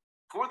salt.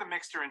 Pour the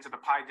mixture into the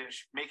pie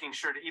dish, making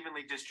sure to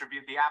evenly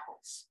distribute the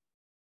apples.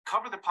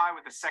 Cover the pie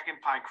with a second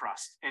pie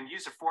crust and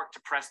use a fork to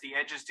press the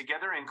edges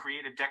together and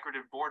create a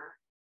decorative border.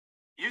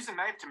 Use a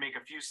knife to make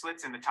a few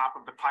slits in the top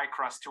of the pie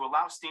crust to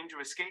allow steam to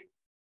escape.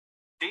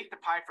 Date the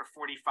pie for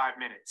 45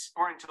 minutes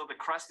or until the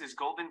crust is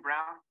golden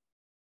brown.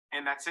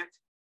 And that's it.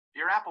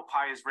 Your apple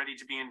pie is ready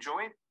to be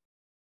enjoyed.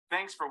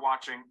 Thanks for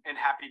watching and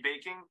happy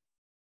baking.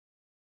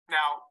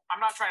 Now, I'm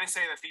not trying to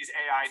say that these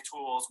AI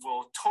tools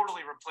will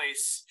totally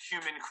replace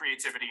human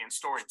creativity and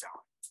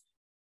storytelling.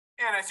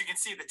 And as you can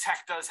see, the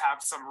tech does have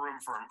some room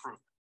for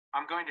improvement.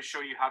 I'm going to show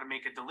you how to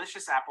make a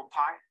delicious apple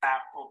pie.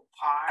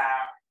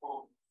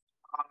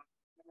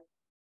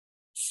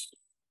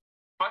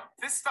 But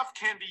this stuff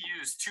can be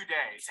used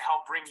today to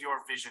help bring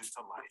your vision to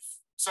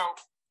life. So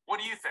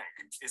what do you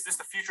think? Is this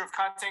the future of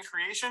content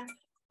creation?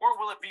 Or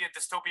will it be a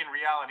dystopian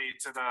reality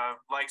to the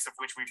likes of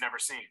which we've never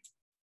seen?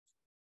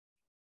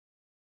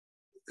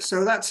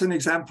 So that's an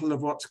example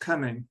of what's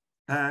coming.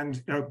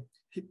 And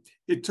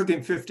it took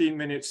him 15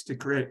 minutes to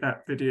create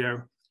that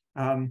video.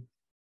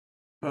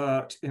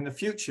 But in the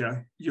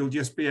future, you'll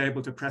just be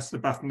able to press the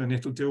button and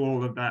it'll do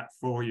all of that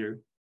for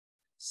you.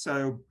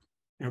 So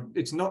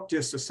it's not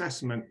just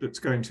assessment that's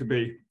going to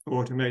be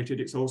automated,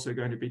 it's also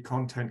going to be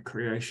content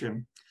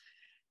creation.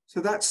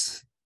 So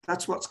that's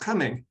what's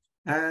coming.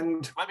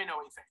 And let me know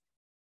what you think.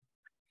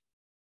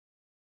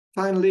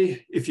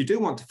 Finally, if you do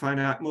want to find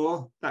out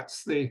more,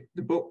 that's the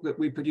book that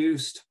we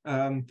produced,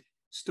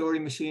 Story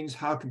Machines,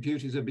 How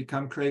Computers Have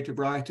Become Creative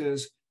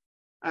Writers.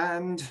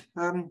 And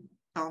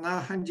I'll now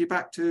hand you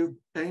back to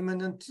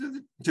Eamon and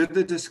to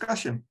the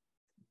discussion.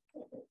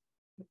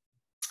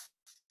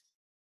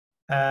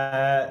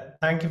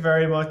 Thank you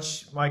very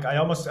much, Mike. I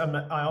almost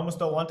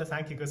don't want to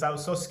thank you because that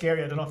was so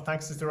scary. I don't know if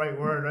thanks is the right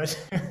word, right?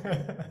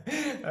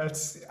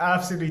 That's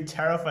absolutely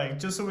terrifying.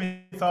 Just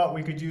when we thought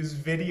we could use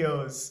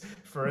videos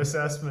for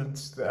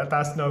assessment,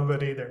 that's no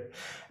good either.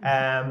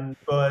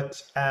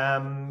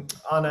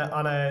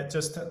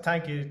 Just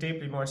thank you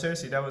deeply more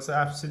seriously. That was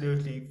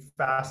absolutely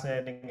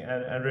fascinating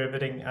and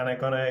riveting, and I'm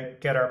gonna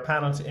get our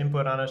panel to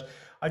input on it.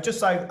 I'd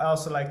just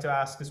also like to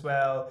ask as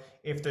well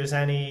if there's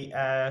any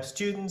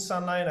students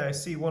online. I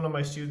see one of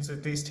my students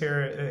at least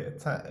here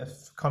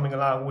coming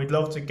along. We'd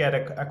love to get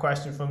a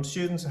question from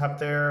students, have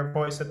their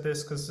voice at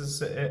this because this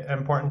is an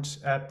important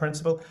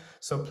principle.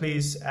 So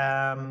please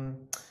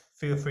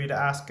feel free to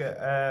ask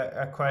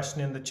a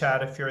question in the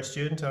chat if you're a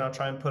student, and I'll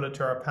try and put it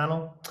to our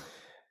panel.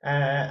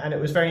 And it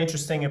was very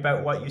interesting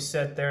about what you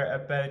said there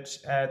about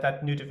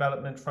that new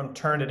development from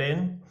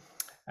Turnitin.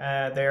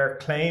 Their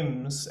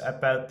claims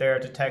about their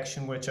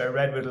detection, which I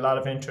read with a lot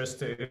of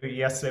interest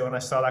yesterday when I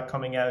saw that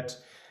coming out.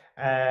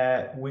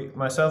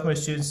 Myself and my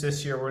students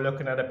this year were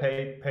looking at a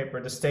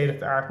paper, The State of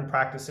the Art and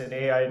Practice in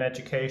AI in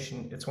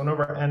Education. It's one of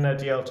our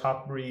NLDL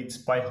top reads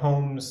by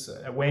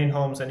Wayne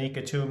Holmes and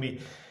Ika Toomey.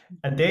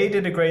 And they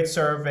did a great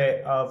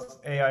survey of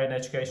AI in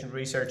education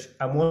research.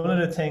 And one of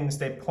the things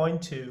they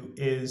point to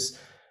is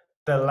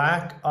the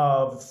lack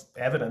of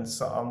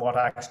evidence on what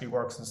actually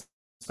works and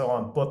so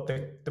on. But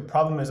the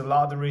problem is a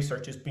lot of the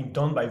research is being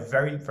done by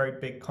very, very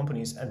big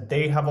companies, and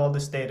they have all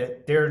this data,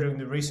 they're doing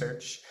the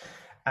research,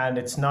 and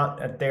it's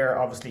not, they're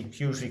obviously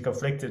hugely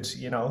conflicted,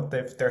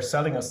 they're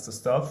selling us the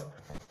stuff.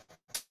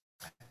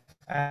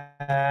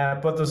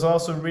 But there's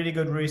also really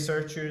good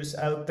researchers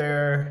out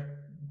there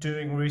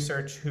doing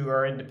research who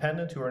are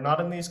independent, who are not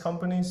in these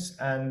companies,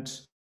 and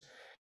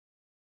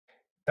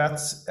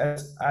that's a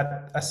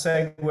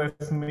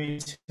segue for me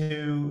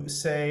to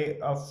say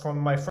from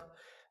my friend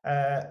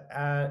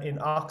in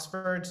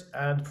Oxford,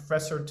 and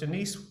Professor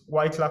Denise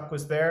Whitelock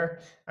was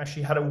there, and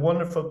she had a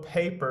wonderful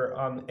paper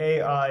on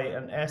AI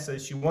and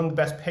essays. She won the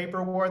Best Paper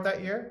Award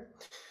that year.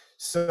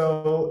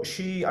 So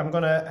I'm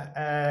going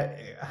to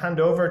hand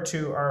over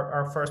to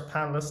our first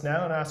panelist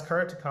now and ask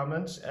her to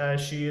comment.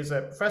 She is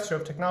a professor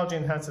of technology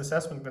enhanced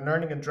assessment and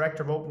learning and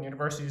director of Open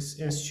University's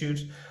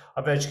Institute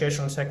of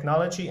Educational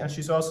Technology, and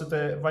she's also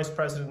the vice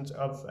president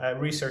of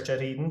research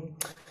at EDEN,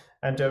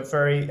 and a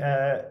very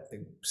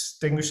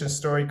distinguished and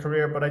storied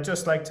career. But I'd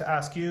just like to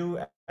ask you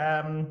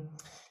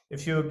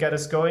if you would get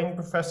us going,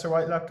 Professor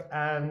Whitelock,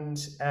 and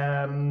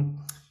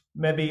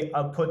maybe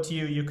I'll put to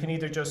you, you can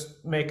either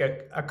just make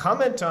a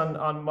comment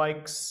on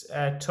Mike's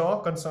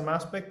talk on some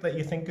aspect that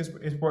you think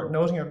is worth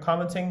noting or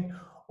commenting,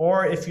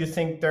 or if you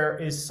think there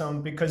is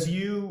some, because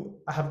you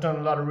have done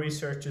a lot of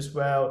research as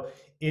well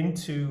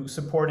into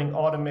supporting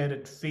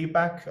automated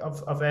feedback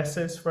of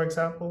essays, for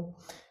example.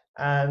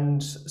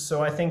 And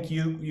so I think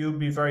you'd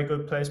be a very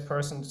good placed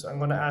person. So I'm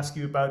going to ask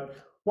you about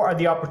what are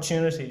the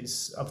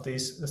opportunities of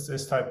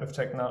this type of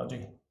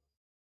technology.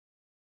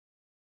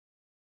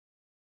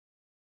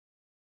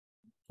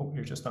 Oh,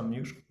 you're just on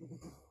mute.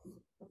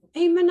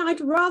 Eamon,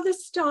 I'd rather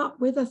start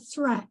with a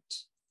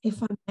threat,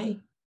 if I may,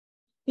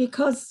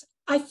 because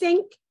I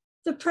think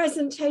the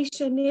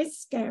presentation is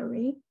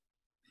scary,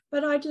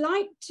 but I'd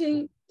like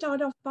to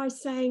start off by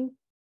saying,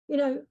 you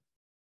know,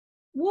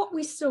 what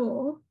we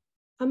saw,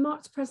 and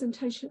Mike's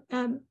presentation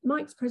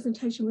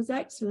was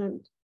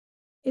excellent,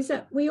 is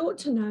that we ought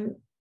to know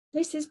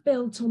this is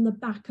built on the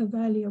back of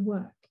earlier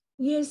work,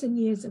 years and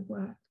years of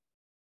work,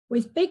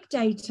 with big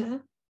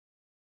data,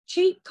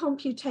 cheap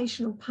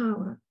computational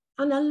power,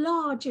 and a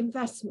large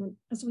investment,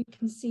 as we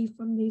can see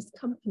from these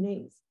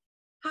companies.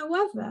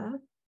 However,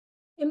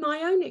 in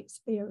my own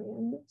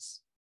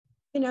experience,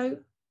 you know,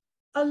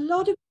 a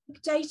lot of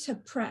big data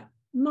prep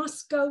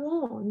must go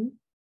on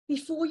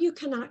before you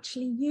can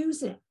actually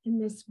use it in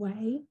this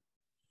way.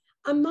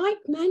 And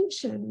Mike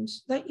mentioned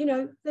that, you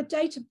know, the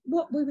data,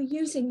 what we were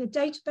using, the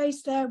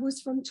database there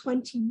was from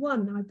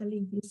 21, I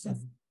believe he said.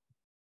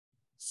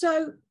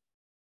 So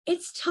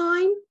it's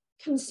time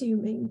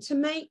consuming to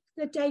make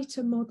the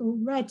data model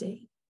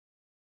ready.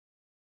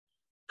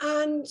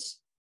 And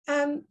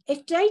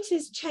if data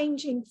is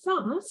changing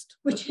fast,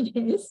 which it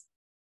is,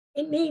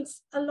 it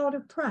needs a lot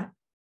of prep.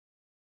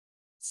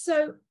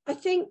 So I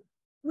think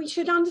we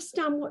should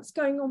understand what's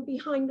going on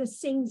behind the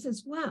scenes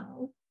as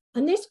well.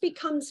 And this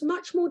becomes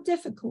much more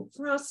difficult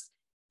for us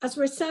as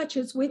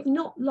researchers with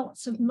not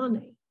lots of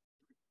money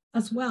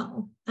as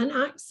well and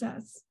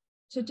access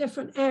to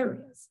different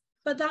areas.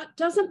 But that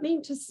doesn't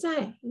mean to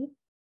say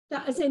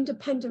that as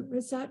independent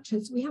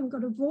researchers, we haven't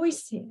got a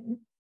voice here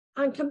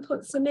and can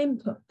put some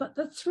input. But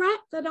the threat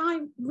that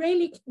I'm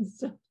really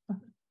concerned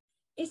about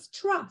is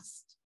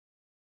trust.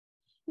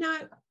 Now,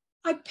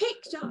 I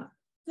picked up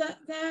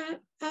that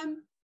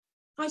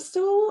I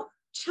saw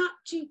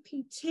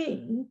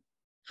ChatGPT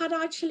had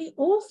actually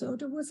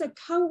authored or was a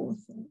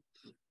co-author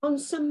on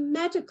some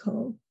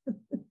medical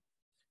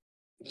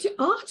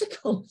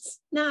articles.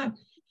 Now,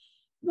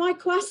 my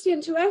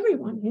question to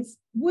everyone is,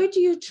 would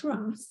you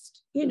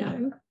trust, you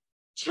know,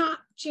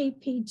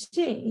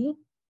 ChatGPT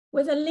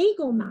with a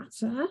legal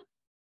matter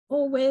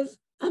or with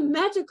a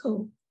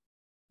medical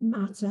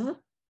matter?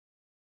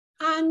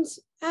 And,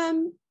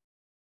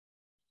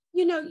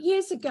 you know,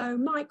 years ago,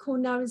 Mike will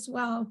know as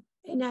well,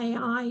 in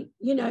AI,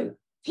 you know,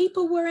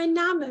 people were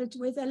enamored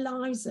with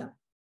ELIZA.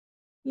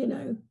 You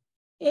know,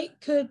 it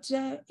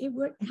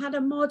had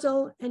a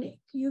model, and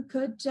you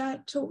could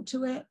talk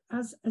to it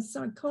as a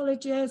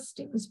psychologist.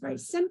 It was very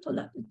simple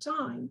at the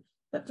time,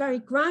 but very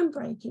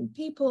groundbreaking.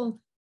 People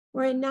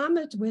were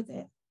enamored with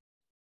it.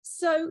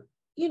 So,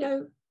 you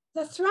know,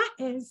 the threat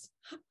is,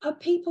 are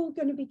people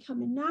going to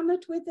become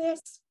enamored with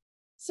this?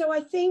 So I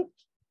think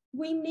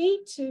we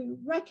need to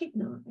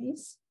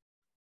recognize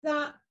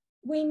that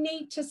we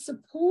need to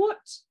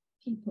support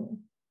people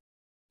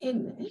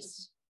in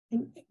this,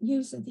 in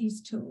use of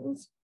these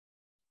tools.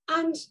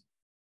 And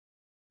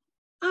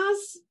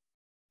as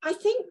I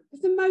think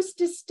the most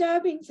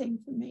disturbing thing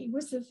for me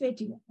was the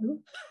video,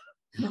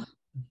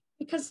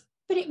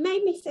 but it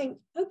made me think,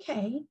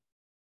 okay,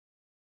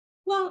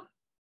 well,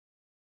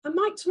 and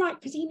Mike's right,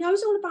 because he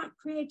knows all about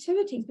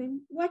creativity. He's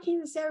been working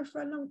in this area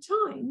for a long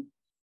time.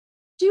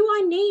 Do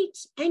I need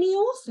any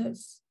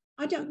authors?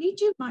 I don't need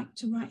you, Mike,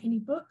 to write any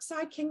books.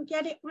 I can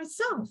get it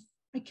myself.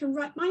 I can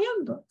write my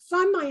own book,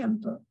 find my own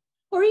book,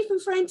 or even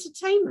for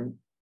entertainment.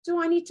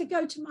 Do I need to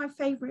go to my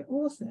favorite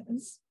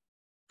authors?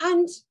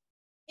 And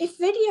if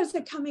videos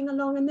are coming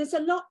along, and there's a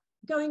lot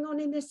going on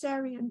in this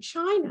area in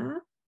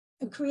China,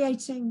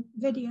 creating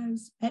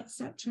videos,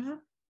 etc.,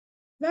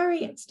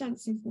 very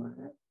extensive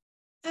work.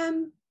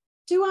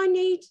 Do I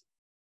need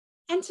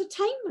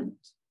entertainment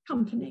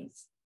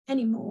companies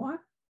anymore?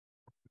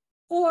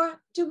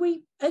 Or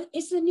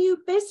is the new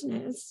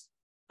business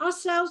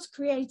ourselves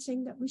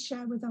creating that we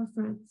share with our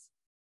friends?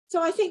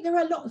 So I think there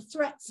are a lot of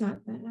threats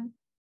out there,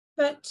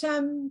 but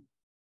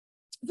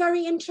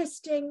very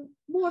interesting,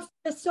 more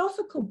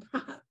philosophical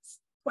perhaps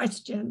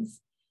questions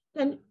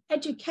than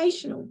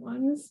educational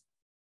ones.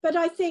 But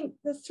I think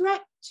the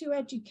threat to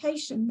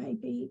education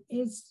maybe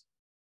is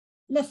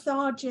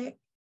lethargic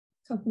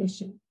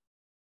cognition,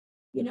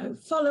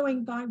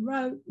 following by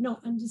rote,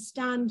 not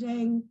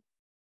understanding.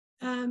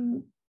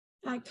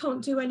 I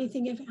can't do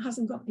anything if it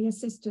hasn't got the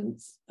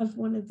assistance of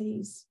one of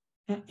these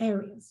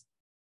areas.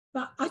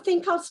 But I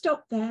think I'll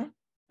stop there.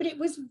 But it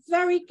was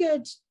very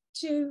good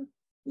to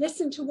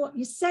listen to what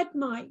you said,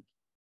 Mike.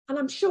 And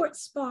I'm sure it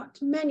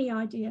sparked many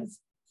ideas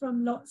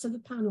from lots of the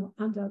panel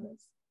and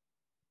others.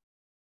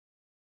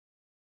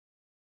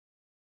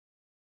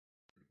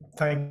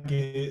 Thank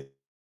you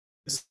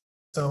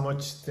so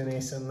much,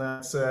 Denise, and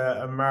that's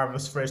a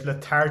marvelous phrase,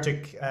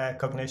 lethargic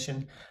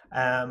cognition.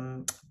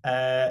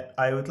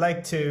 I would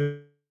like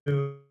to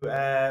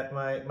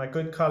my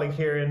good colleague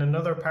here in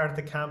another part of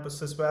the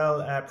campus as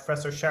well,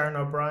 Professor Sharon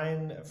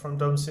O'Brien from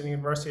Dublin City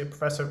University, a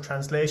professor of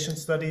translation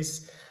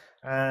studies,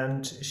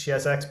 and she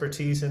has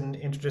expertise in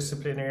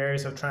interdisciplinary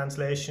areas of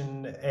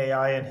translation,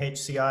 AI and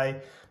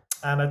HCI.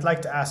 And I'd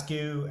like to ask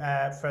you,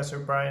 Professor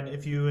O'Brien,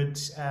 if you would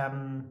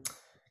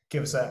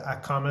give us a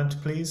comment,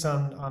 please,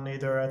 on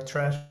either a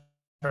threat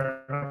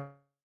or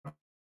an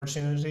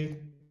opportunity.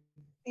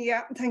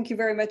 Yeah, thank you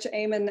very much,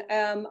 Eamon.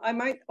 I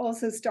might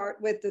also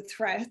start with the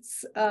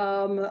threats.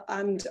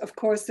 And of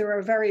course, there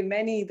are very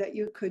many that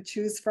you could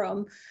choose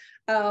from.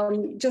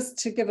 Just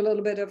to give a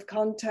little bit of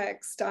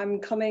context, I'm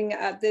coming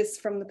at this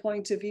from the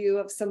point of view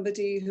of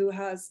somebody who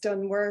has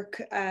done work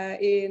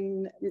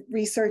in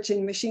research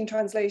in machine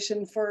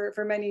translation for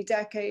many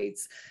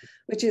decades,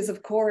 which is,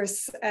 of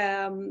course,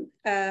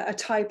 a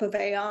type of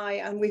AI.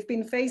 And we've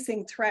been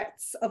facing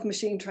threats of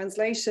machine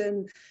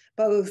translation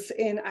both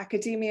in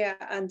academia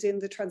and in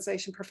the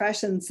translation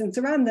profession since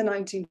around the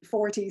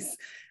 1940s.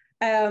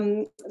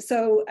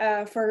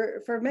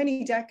 For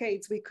many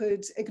decades, we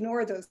could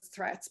ignore those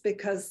threats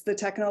because the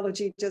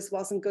technology just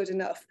wasn't good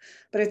enough.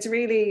 But it's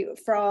really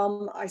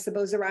from, I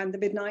suppose, around the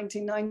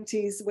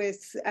mid-1990s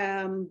with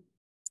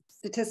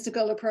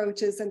statistical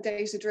approaches and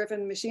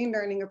data-driven machine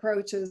learning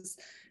approaches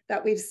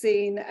that we've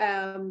seen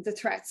the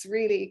threats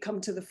really come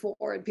to the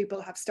fore, and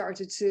people have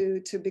started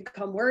to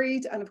become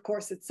worried. And of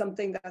course, it's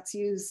something that's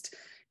used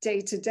day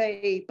to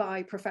day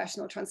by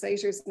professional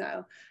translators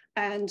now.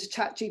 And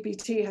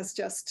ChatGPT has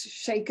just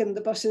shaken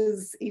the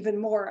bushes even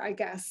more, I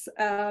guess.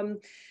 In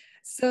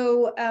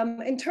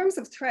terms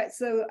of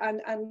threats,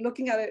 and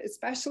looking at it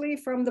especially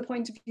from the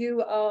point of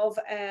view of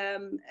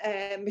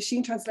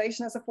machine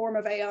translation as a form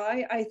of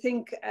AI, I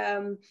think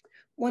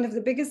one of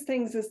the biggest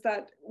things is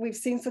that we've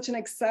seen such an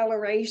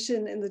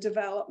acceleration in the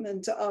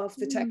development of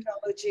the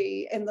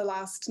technology in the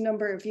last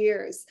number of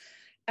years.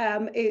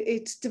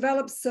 It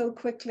develops so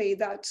quickly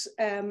that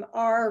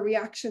our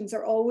reactions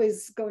are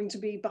always going to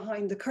be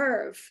behind the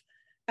curve,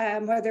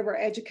 whether we're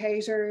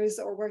educators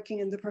or working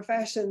in the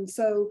profession.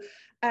 So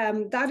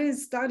that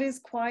is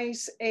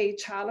quite a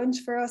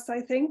challenge for us,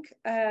 I think.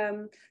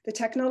 The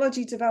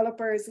technology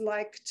developers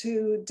like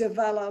to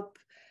develop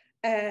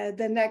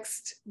the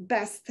next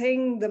best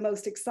thing, the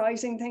most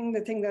exciting thing,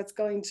 the thing that's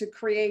going to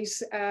create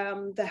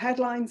the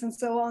headlines and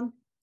so on.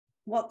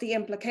 What the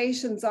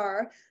implications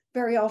are,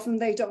 very often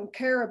they don't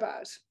care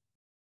about.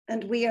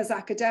 And we as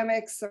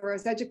academics or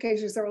as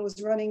educators are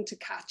always running to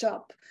catch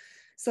up.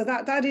 So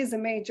that is a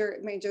major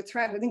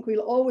threat. I think we'll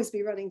always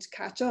be running to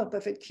catch up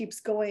if it keeps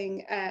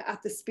going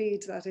at the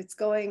speed that it's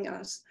going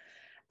at.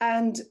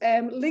 And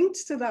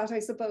linked to that, I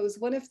suppose,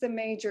 one of the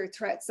major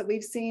threats that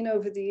we've seen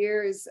over the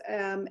years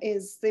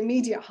is the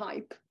media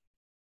hype.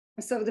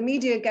 So the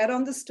media get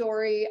on the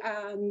story,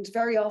 and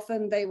very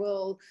often they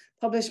will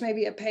publish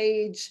maybe a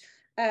page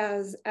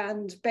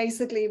and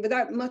basically,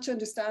 without much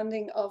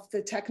understanding of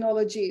the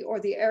technology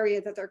or the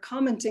area that they're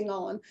commenting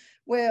on,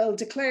 will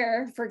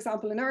declare, for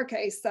example, in our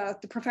case,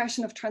 that the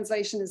profession of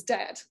translation is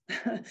dead.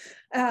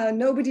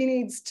 Nobody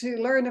needs to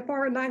learn a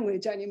foreign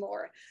language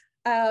anymore.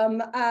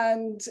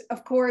 And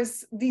of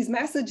course, these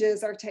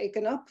messages are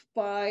taken up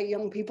by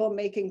young people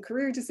making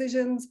career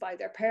decisions, by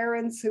their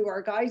parents who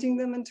are guiding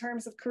them in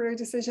terms of career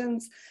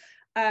decisions.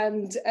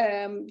 And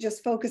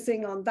just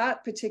focusing on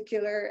that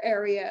particular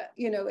area,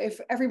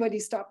 if everybody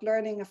stopped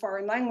learning a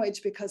foreign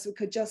language because we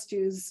could just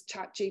use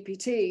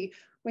ChatGPT,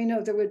 we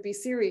know there would be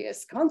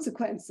serious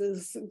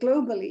consequences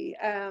globally.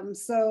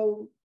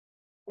 So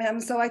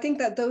I think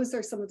that those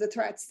are some of the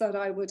threats that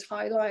I would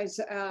highlight,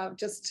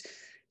 just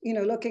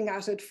looking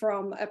at it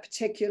from a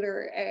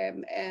particular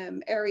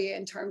area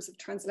in terms of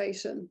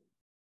translation.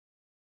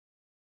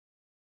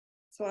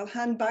 So I'll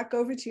hand back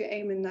over to you,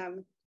 Eamon, now.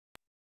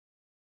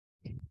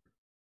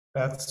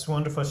 That's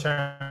wonderful,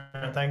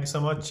 Sharon. Thank you so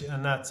much.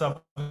 And that's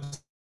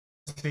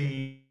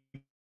obviously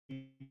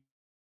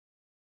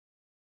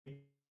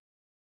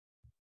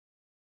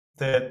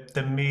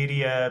the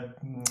media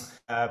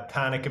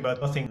panic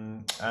about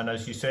nothing, and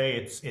as you say,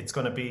 it's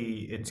going to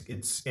be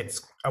it's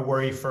a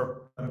worry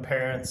for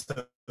parents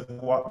of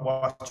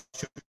what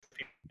should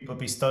people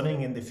be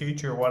studying in the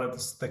future. What are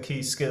the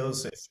key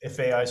skills if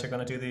AIs are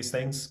going to do these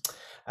things?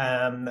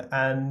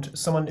 And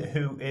someone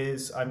who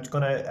is, I'm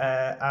going to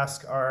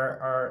ask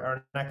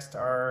our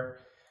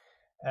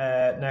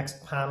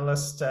next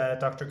panelist,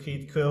 Dr.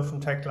 Keith Quill from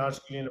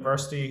Technological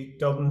University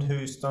Dublin,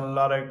 who's done a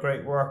lot of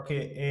great work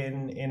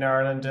in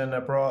Ireland and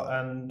abroad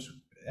and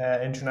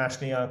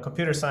internationally on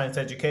computer science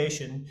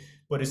education,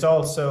 but is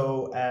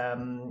also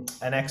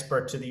an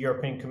expert to the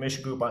European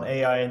Commission Group on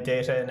AI and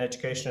data in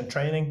education and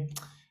training,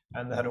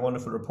 and had a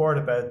wonderful report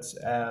about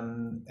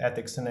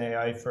ethics in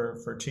AI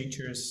for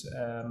teachers,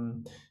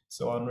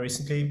 so on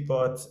recently.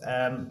 But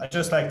I'd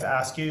just like to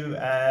ask you,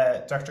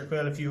 Dr.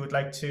 Quill, if you would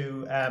like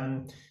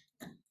to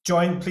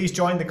please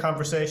join the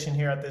conversation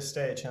here at this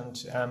stage and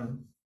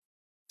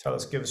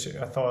give us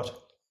a thought.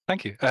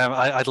 Thank you.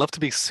 I'd love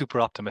to be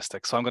super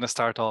optimistic, so I'm going to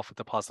start off with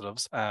the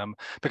positives,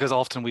 because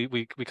often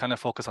we kind of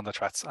focus on the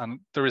threats, and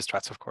there is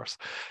threats, of course.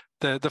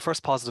 The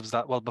first positive is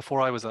that, well,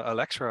 before I was a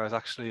lecturer, I was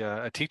actually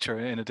a teacher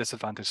in a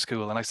disadvantaged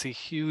school, and I see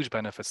huge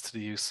benefits to the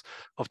use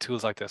of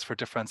tools like this for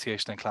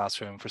differentiation in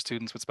classroom, for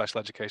students with special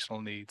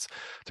educational needs.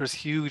 There's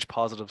huge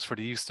positives for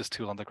the use of this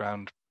tool on the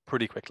ground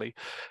pretty quickly,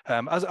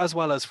 as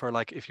well as for,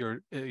 like, if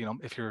you're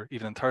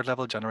even in third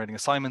level generating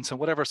assignments in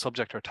whatever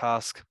subject or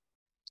task.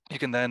 You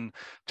can then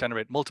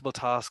generate multiple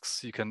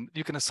tasks. You can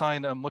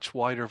assign a much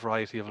wider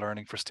variety of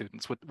learning for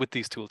students with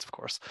these tools, of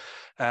course.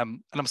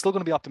 And I'm still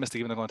going to be optimistic,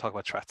 even though I'm going to talk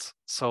about threats.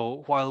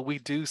 So while we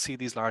do see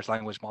these large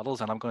language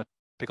models, and I'm going to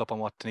pick up on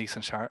what Denise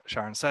and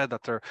Sharon said,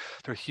 that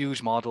they're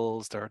huge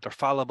models, they're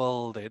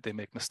fallible, they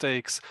make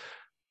mistakes.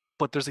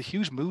 But there's a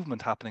huge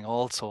movement happening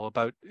also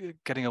about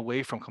getting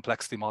away from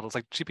complexity models.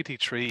 Like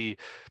GPT-3,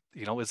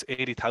 is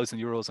 80,000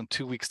 euros and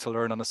 2 weeks to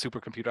learn on a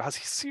supercomputer. It has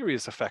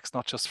serious effects,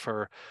 not just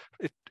for,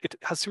 it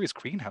has serious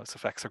greenhouse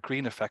effects or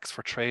green effects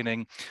for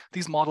training.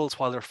 These models,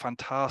 while they're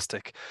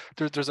fantastic,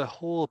 there's a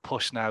whole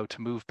push now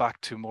to move back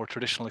to more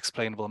traditional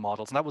explainable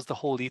models. And that was the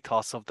whole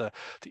ethos of the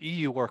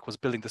EU work, was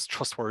building this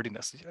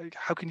trustworthiness.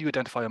 How can you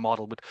identify a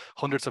model with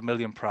hundreds of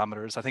million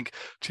parameters? I think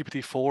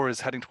GPT-4 is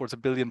heading towards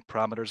 1 billion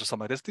parameters or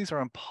something like this. These are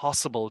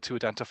impossible to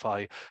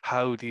identify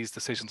how these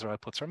decisions or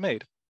outputs are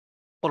made.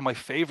 One of my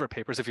favorite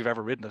papers, if you've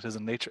ever read it, is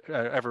in Nature.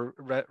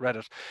 Read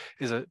it,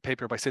 is a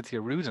paper by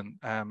Cynthia Rudin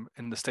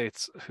in the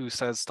States, who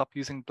says stop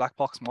using black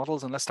box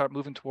models and let's start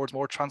moving towards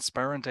more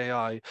transparent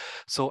AI.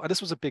 So, and this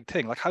was a big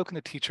thing. Like, how can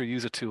a teacher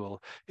use a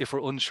tool if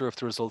we're unsure if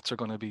the results are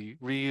going to be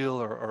real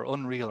or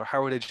unreal, or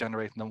how are they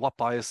generating them? What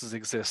biases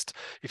exist?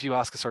 If you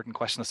ask a certain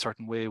question a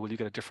certain way, will you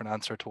get a different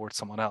answer towards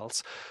someone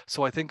else?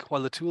 So I think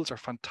while the tools are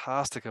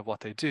fantastic at what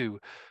they do,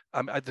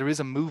 there is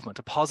a movement,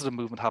 a positive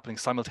movement happening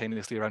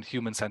simultaneously around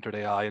human-centered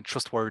AI and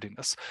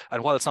trustworthiness.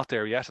 And while it's not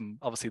there yet, and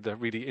obviously the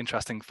really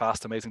interesting,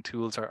 fast, amazing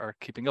tools are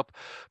keeping up,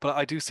 but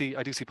I do see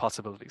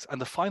possibilities.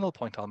 And the final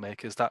point I'll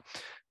make is that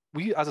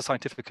we, as a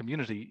scientific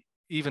community,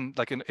 even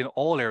like in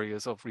all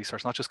areas of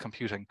research, not just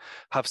computing,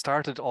 have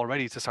started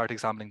already to start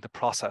examining the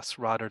process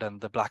rather than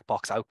the black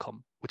box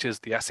outcome, which is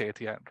the essay at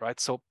the end, right?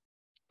 So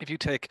if you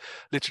take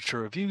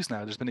literature reviews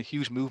now, there's been a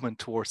huge movement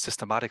towards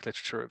systematic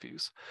literature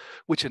reviews,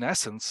 which in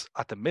essence,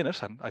 at the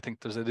minute, and I think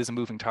it is a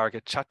moving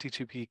target,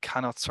 ChatGPT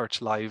cannot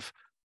search live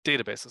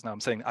databases. Now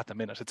I'm saying at the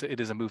minute, it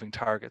is a moving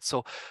target.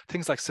 So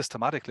things like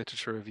systematic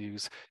literature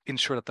reviews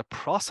ensure that the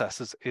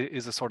process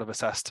is a sort of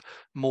assessed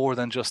more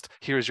than just,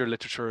 here's your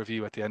literature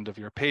review at the end of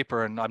your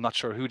paper, and I'm not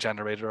sure who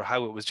generated or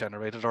how it was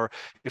generated, or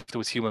if there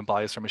was human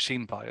bias or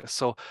machine bias.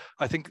 So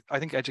I think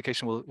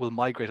education will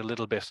migrate a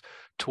little bit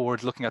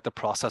towards looking at the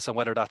process, and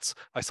whether that's,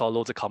 I saw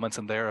loads of comments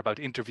in there about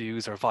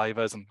interviews or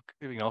vivas, and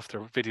if there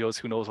are videos,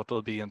 who knows what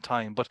they'll be in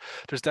time. But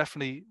there's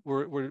definitely,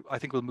 I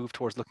think we'll move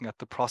towards looking at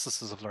the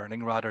processes of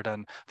learning rather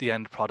than the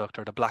end product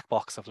or the black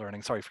box of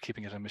learning. Sorry for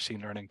keeping it a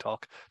machine learning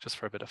talk, just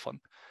for a bit of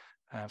fun.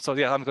 So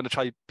yeah, I'm going to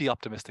try be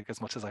optimistic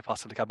as much as I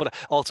possibly can. But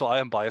also I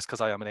am biased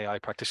because I am an AI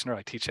practitioner.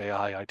 I teach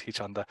AI, I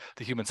teach on the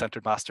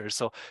human-centered masters.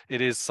 So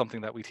it is something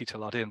that we teach a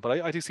lot in.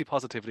 But I do see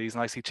positivities,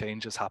 and I see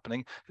changes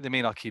happening. They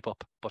may not keep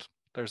up, but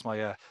there's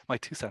my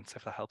 2 cents,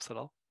 if that helps at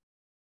all.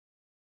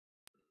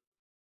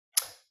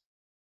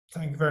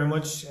 Thank you very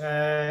much,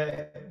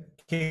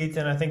 Keith.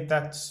 And I think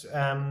that's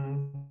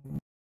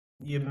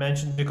you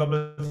mentioned a couple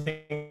of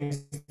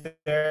things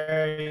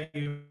there.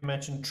 You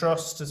mentioned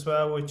trust as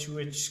well, which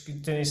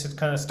Denise had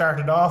kind of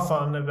started off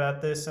on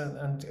about this,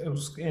 and it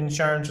was in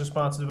Sharon's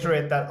response to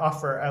reiterate that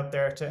offer out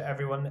there to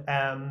everyone.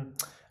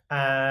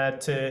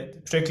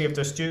 Particularly if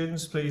they're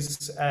students,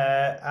 please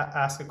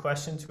ask a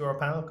question to our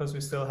panel, because we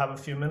still have a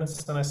few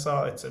minutes. And I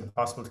saw it's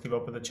impossible to keep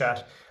up with the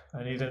chat.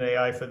 I need an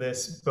AI for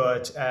this,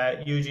 but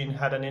Eugene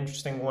had an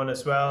interesting one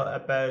as well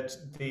about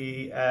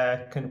the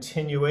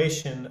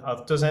continuation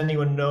of, does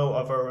anyone know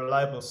of a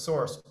reliable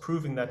source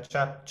proving that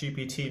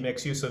ChatGPT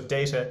makes use of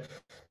data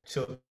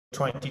till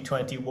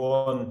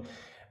 2021?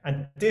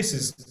 And this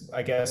is,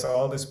 I guess,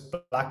 all this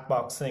black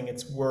box thing.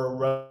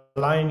 We're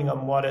relying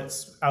on what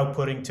it's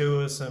outputting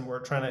to us, and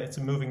it's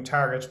a moving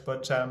target.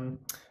 But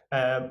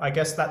I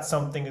guess that's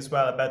something as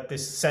well about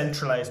this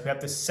centralized. We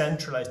have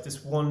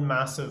this one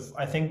massive.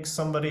 I think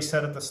somebody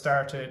said at the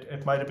start,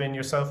 it might have been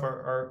yourself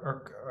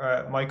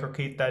or Mike or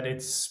Keith, that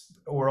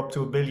we're up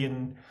to a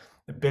billion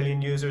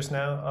users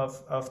now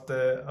of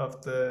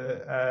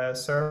the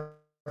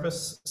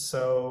service.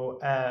 So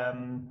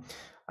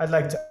I'd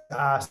like to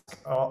ask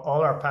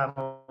all our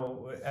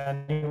panel,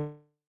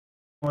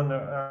 anyone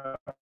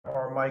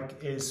or Mike,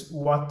 is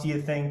what do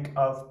you think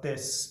of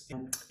this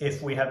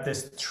if we have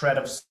this threat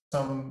of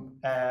some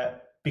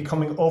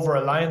becoming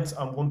over-reliant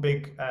on one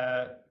big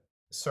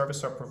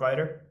service or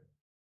provider?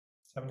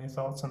 Have any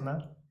thoughts on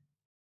that?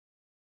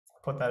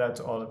 Put that out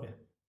to all of you.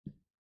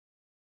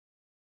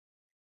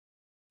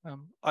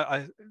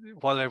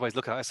 While everybody's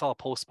looking, I saw a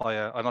post by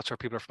I'm not sure if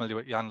people are familiar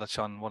with Jan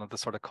LeChun, one of the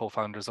sort of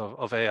co-founders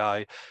of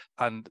AI,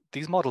 and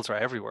these models are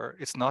everywhere.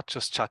 It's not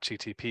just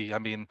ChatGPT. I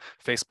mean,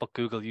 Facebook,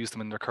 Google use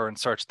them in their current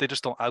search. They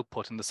just don't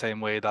output in the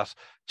same way that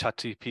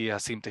ChatGPT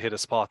has seemed to hit a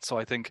spot. So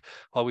I think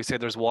while we say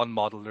there's one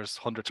model, there's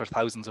hundreds or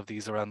thousands of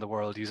these around the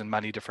world using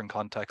many different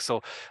contexts.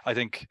 So I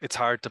think it's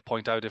hard to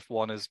point out if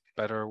one is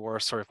better or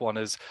worse, or if one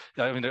is,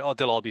 I mean,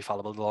 they'll all be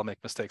fallible, they'll all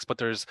make mistakes.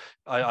 But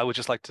I would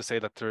just like to say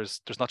that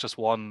there's not just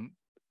one.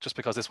 Just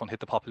because this one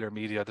hit the popular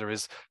media, there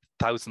is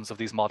thousands of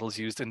these models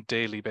used in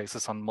daily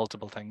basis on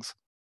multiple things.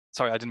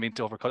 Sorry, I didn't mean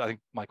to overcut. I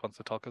think Mike wants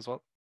to talk as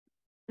well.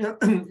 No,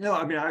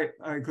 I mean, I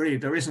agree.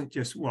 There isn't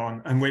just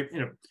one. And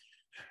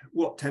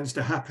what tends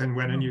to happen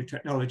when a new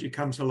technology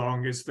comes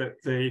along is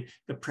that the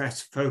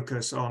press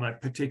focus on a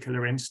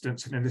particular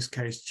instance, and in this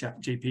case,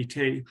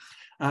 ChatGPT,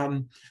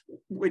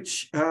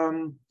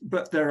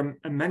 but there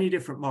are many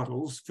different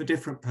models for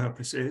different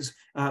purposes.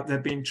 They're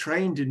being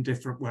trained in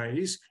different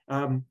ways.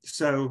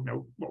 So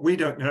what we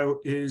don't know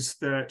is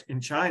that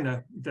in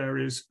China, there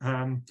is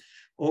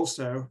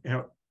also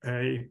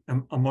a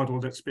model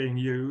that's being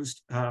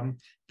used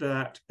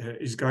that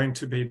is going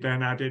to be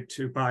then added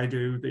to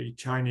Baidu, the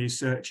Chinese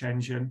search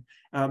engine.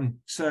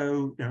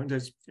 So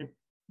there's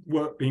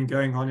work being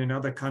going on in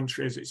other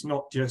countries. It's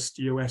not just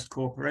US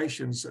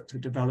corporations that are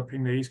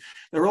developing these.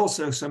 There are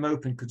also some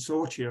open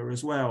consortia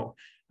as well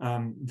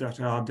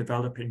that are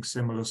developing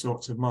similar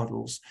sorts of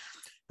models.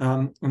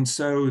 And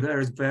so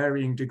there is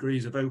varying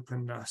degrees of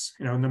openness.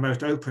 In the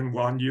most open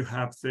one, you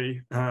have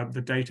the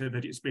data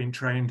that it's been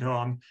trained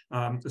on,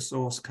 the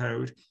source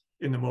code.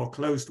 In the more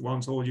closed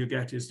ones, all you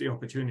get is the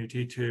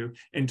opportunity to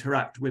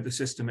interact with the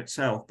system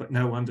itself, but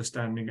no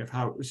understanding of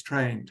how it was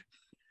trained.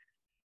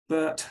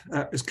 But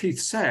as Keith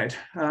said,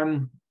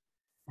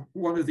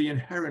 one of the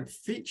inherent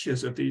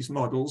features of these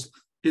models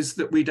is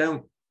that we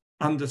don't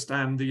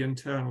understand the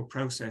internal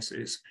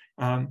processes.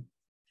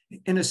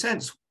 In a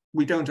sense,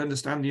 we don't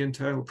understand the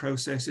internal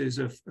processes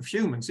of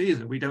humans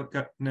either. We don't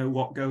know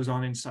what goes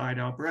on inside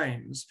our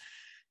brains.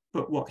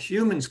 But what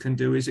humans can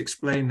do is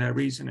explain their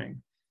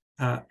reasoning.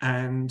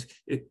 And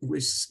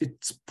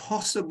it's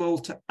possible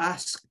to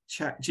ask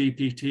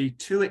ChatGPT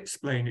to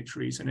explain its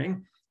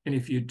reasoning. And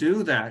if you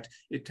do that,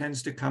 it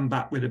tends to come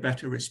back with a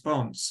better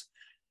response.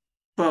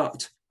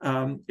 But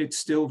it's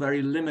still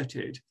very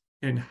limited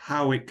in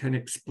how it can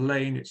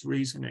explain its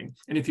reasoning.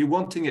 And if you're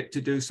wanting it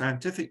to do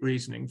scientific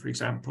reasoning, for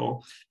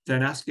example,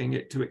 then asking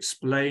it to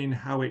explain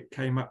how it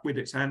came up with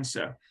its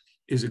answer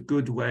is a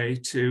good way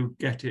to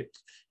get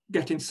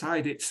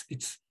inside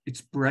its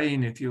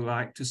brain, if you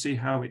like, to see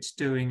how it's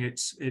doing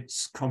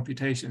its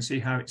computation, see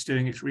how it's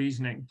doing its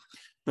reasoning.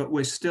 But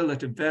we're still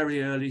at a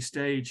very early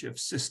stage of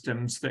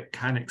systems that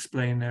can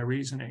explain their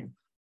reasoning.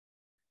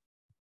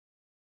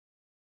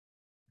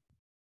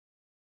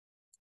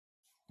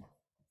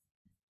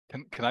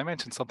 Can I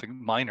mention something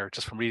minor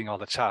just from reading all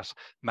the chat?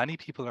 Many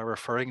people are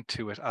referring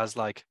to it as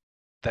like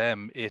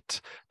them,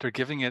 it. They're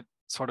giving it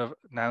sort of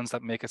nouns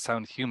that make it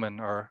sound human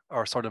or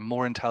sort of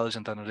more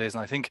intelligent than it is.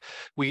 And I think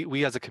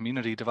we as a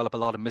community develop a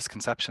lot of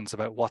misconceptions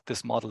about what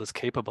this model is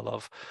capable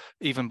of,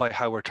 even by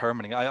how we're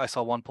terming. I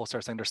saw one poster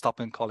saying they're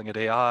stopping calling it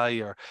AI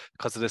or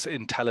because of this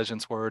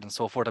intelligence word and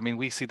so forth. I mean,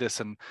 we see this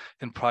in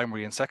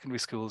primary and secondary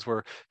schools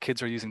where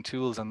kids are using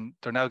tools and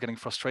they're now getting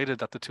frustrated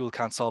that the tool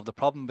can't solve the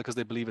problem because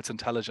they believe it's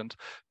intelligent,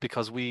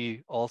 because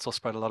we also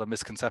spread a lot of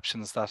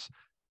misconceptions that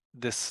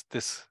this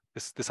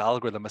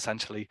algorithm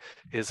essentially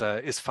is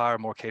far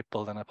more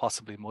capable than it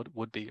possibly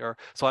would be. Or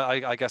so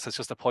I guess it's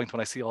just a point when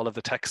I see all of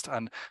the text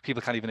and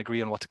people can't even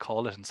agree on what to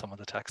call it in some of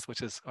the text,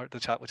 which is, or the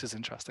chat, which is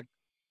interesting.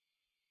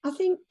 I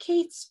think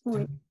Keith's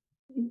point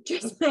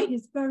just made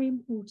is very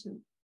important.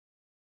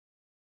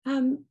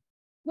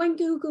 When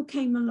Google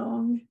came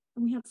along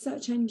and we had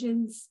search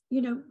engines,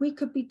 we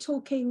could be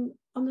talking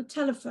on the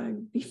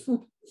telephone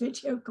before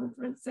video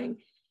conferencing,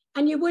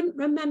 and you wouldn't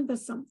remember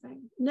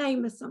something,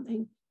 name of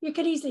something. You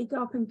could easily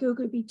go up and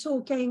Google, be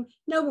talking.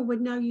 No one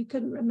would know you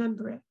couldn't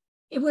remember it.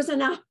 It was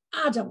an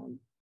add-on.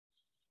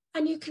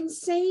 And you can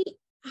see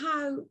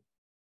how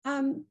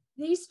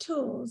these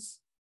tools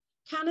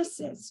can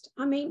assist.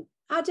 I mean,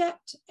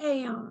 Adept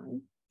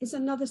AI is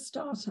another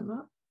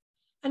startup,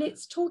 and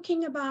it's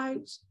talking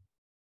about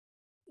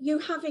you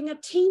having a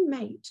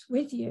teammate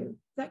with you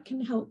that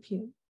can help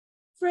you.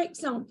 For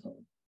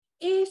example,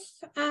 if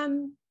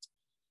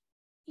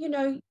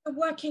you're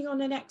working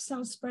on an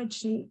Excel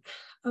spreadsheet,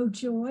 oh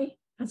joy,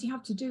 as you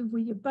have to do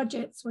with your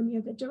budgets when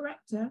you're the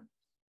director,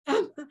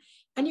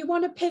 and you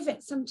want to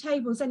pivot some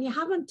tables and you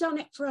haven't done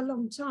it for a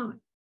long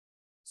time,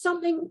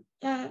 something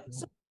that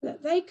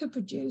they could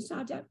produce,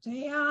 Adept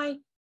AI,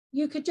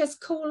 you could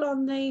just call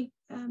on the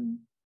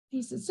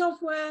piece of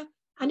software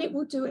and it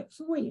will do it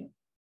for you.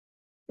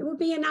 It will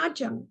be an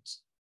adjunct.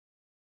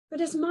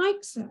 But as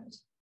Mike said,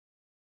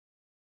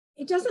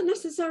 it doesn't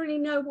necessarily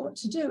know what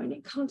to do and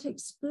it can't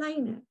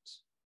explain it.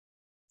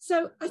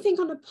 So I think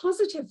on a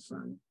positive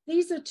front,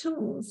 these are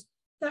tools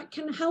that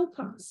can help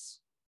us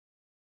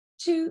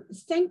to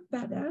think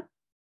better,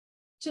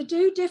 to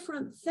do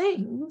different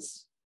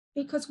things,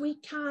 because we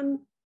can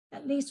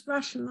at least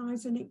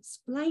rationalize and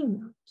explain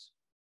that.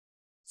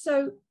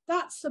 So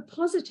that's the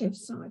positive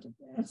side of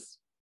this.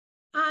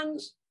 And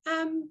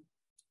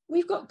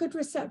we've got good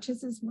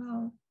researchers as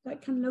well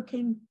that can look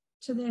into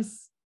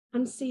this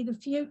and see the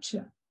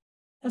future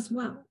as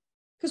well,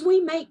 because we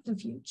make the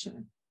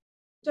future,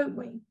 don't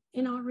we,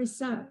 in our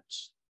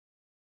research.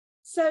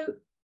 So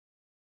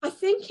I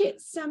think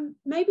it's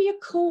maybe a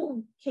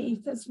call,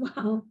 Keith, as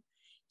well,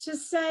 to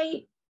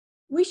say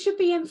we should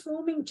be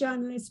informing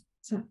journalists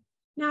better.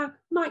 Now,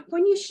 Mike,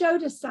 when you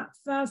showed us that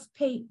first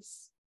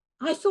piece,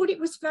 I thought it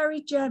was very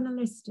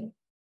journalistic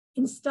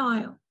in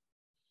style.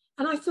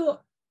 And I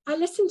thought, I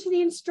listened to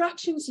the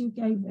instructions you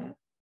gave there.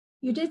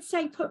 You did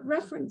say put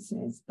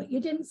references, but you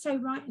didn't say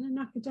write in an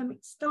academic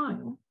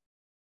style.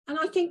 And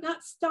I think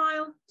that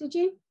style, did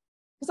you?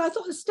 Because I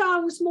thought the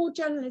style was more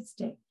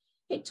journalistic.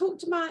 It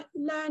talked about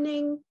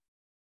learning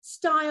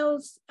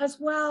styles as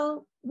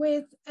well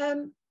with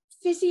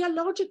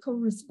physiological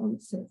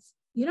responses.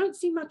 You don't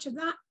see much of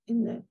that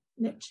in the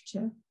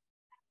literature.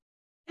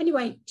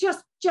 Anyway,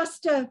 just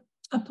a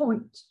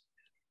point.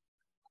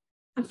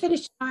 I'm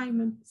finished,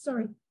 Eamon,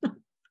 sorry.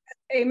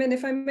 Eamon,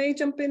 if I may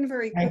jump in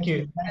very quickly. Thank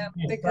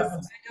you.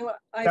 Because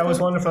that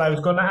was wonderful. I was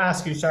going to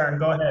ask you, Sharon,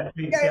 go ahead,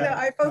 please. Yeah, no,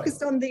 I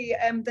focused on the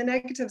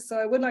negatives, so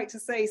I would like to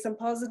say some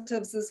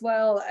positives as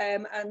well.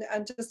 And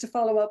just to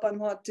follow up on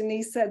what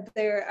Denise said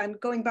there, and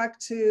going back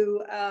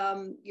to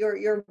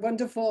your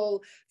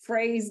wonderful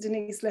phrase,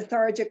 Denise,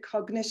 lethargic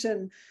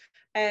cognition.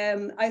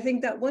 I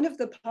think that one of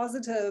the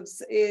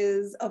positives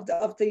is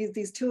of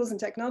these tools and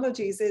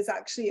technologies is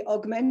actually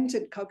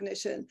augmented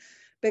cognition.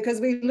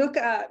 Because we look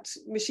at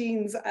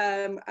machines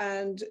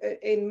and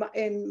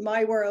in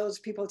my world,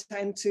 people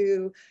tend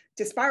to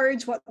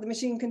disparage what the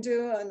machine can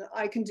do and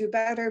I can do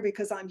better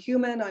because I'm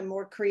human, I'm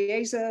more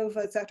creative,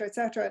 et cetera, et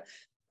cetera.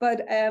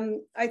 But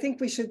I think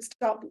we should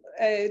stop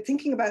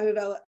thinking about it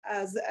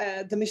as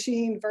the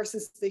machine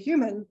versus the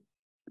human,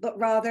 but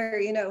rather,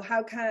 you know,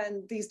 how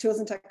can these tools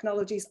and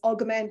technologies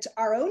augment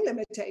our own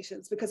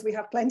limitations, because we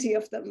have plenty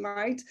of them,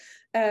 right?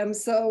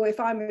 So if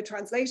I'm a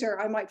translator,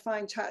 I might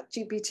find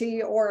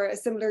ChatGPT or a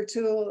similar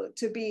tool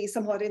to be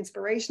somewhat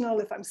inspirational.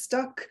 If I'm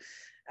stuck,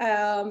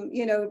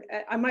 you know,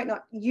 I might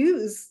not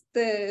use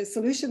the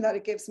solution that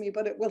it gives me,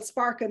 but it will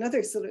spark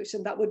another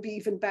solution that would be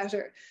even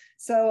better.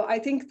 So I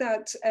think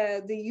that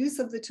the use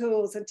of the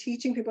tools and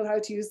teaching people how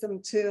to use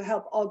them to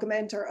help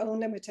augment our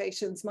own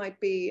limitations might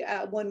be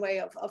one way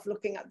of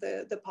looking at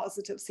the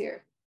positives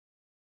here.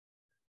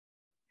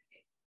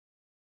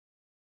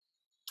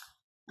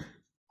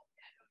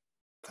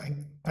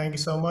 Thank you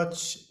so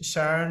much,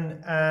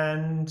 Sharon.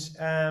 And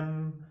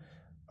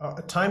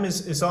time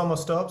is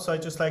almost up, so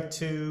I'd just like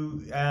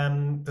to,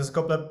 there's a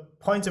couple of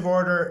points of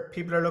order.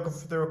 People are looking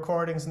for the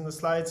recordings and the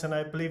slides, and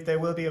I believe they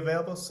will be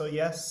available, so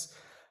yes.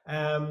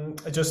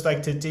 I'd just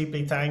like to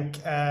deeply thank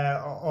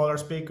all our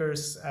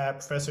speakers,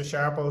 Professor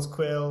Sharples,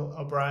 Quill,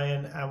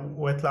 O'Brien and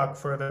Whitlock,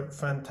 for the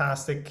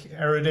fantastic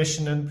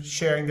erudition and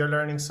sharing their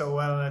learning so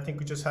well. And I think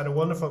we just had a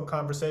wonderful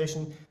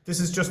conversation.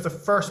 This is just the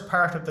first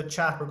part of the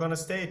chat. We're going to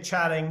stay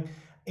chatting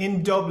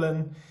in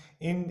Dublin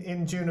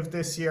in June of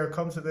this year.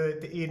 Come to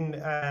the EDEN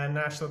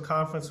National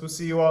Conference. We'll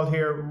see you all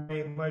here,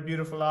 my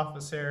beautiful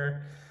office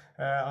here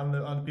on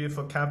the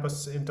beautiful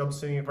campus in Dublin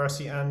City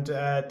University. And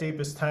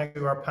deepest thank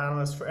you to our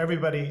panelists, for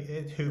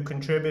everybody who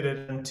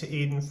contributed, and to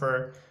EDEN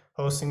for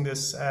hosting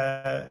this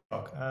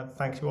talk.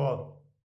 Thank you all.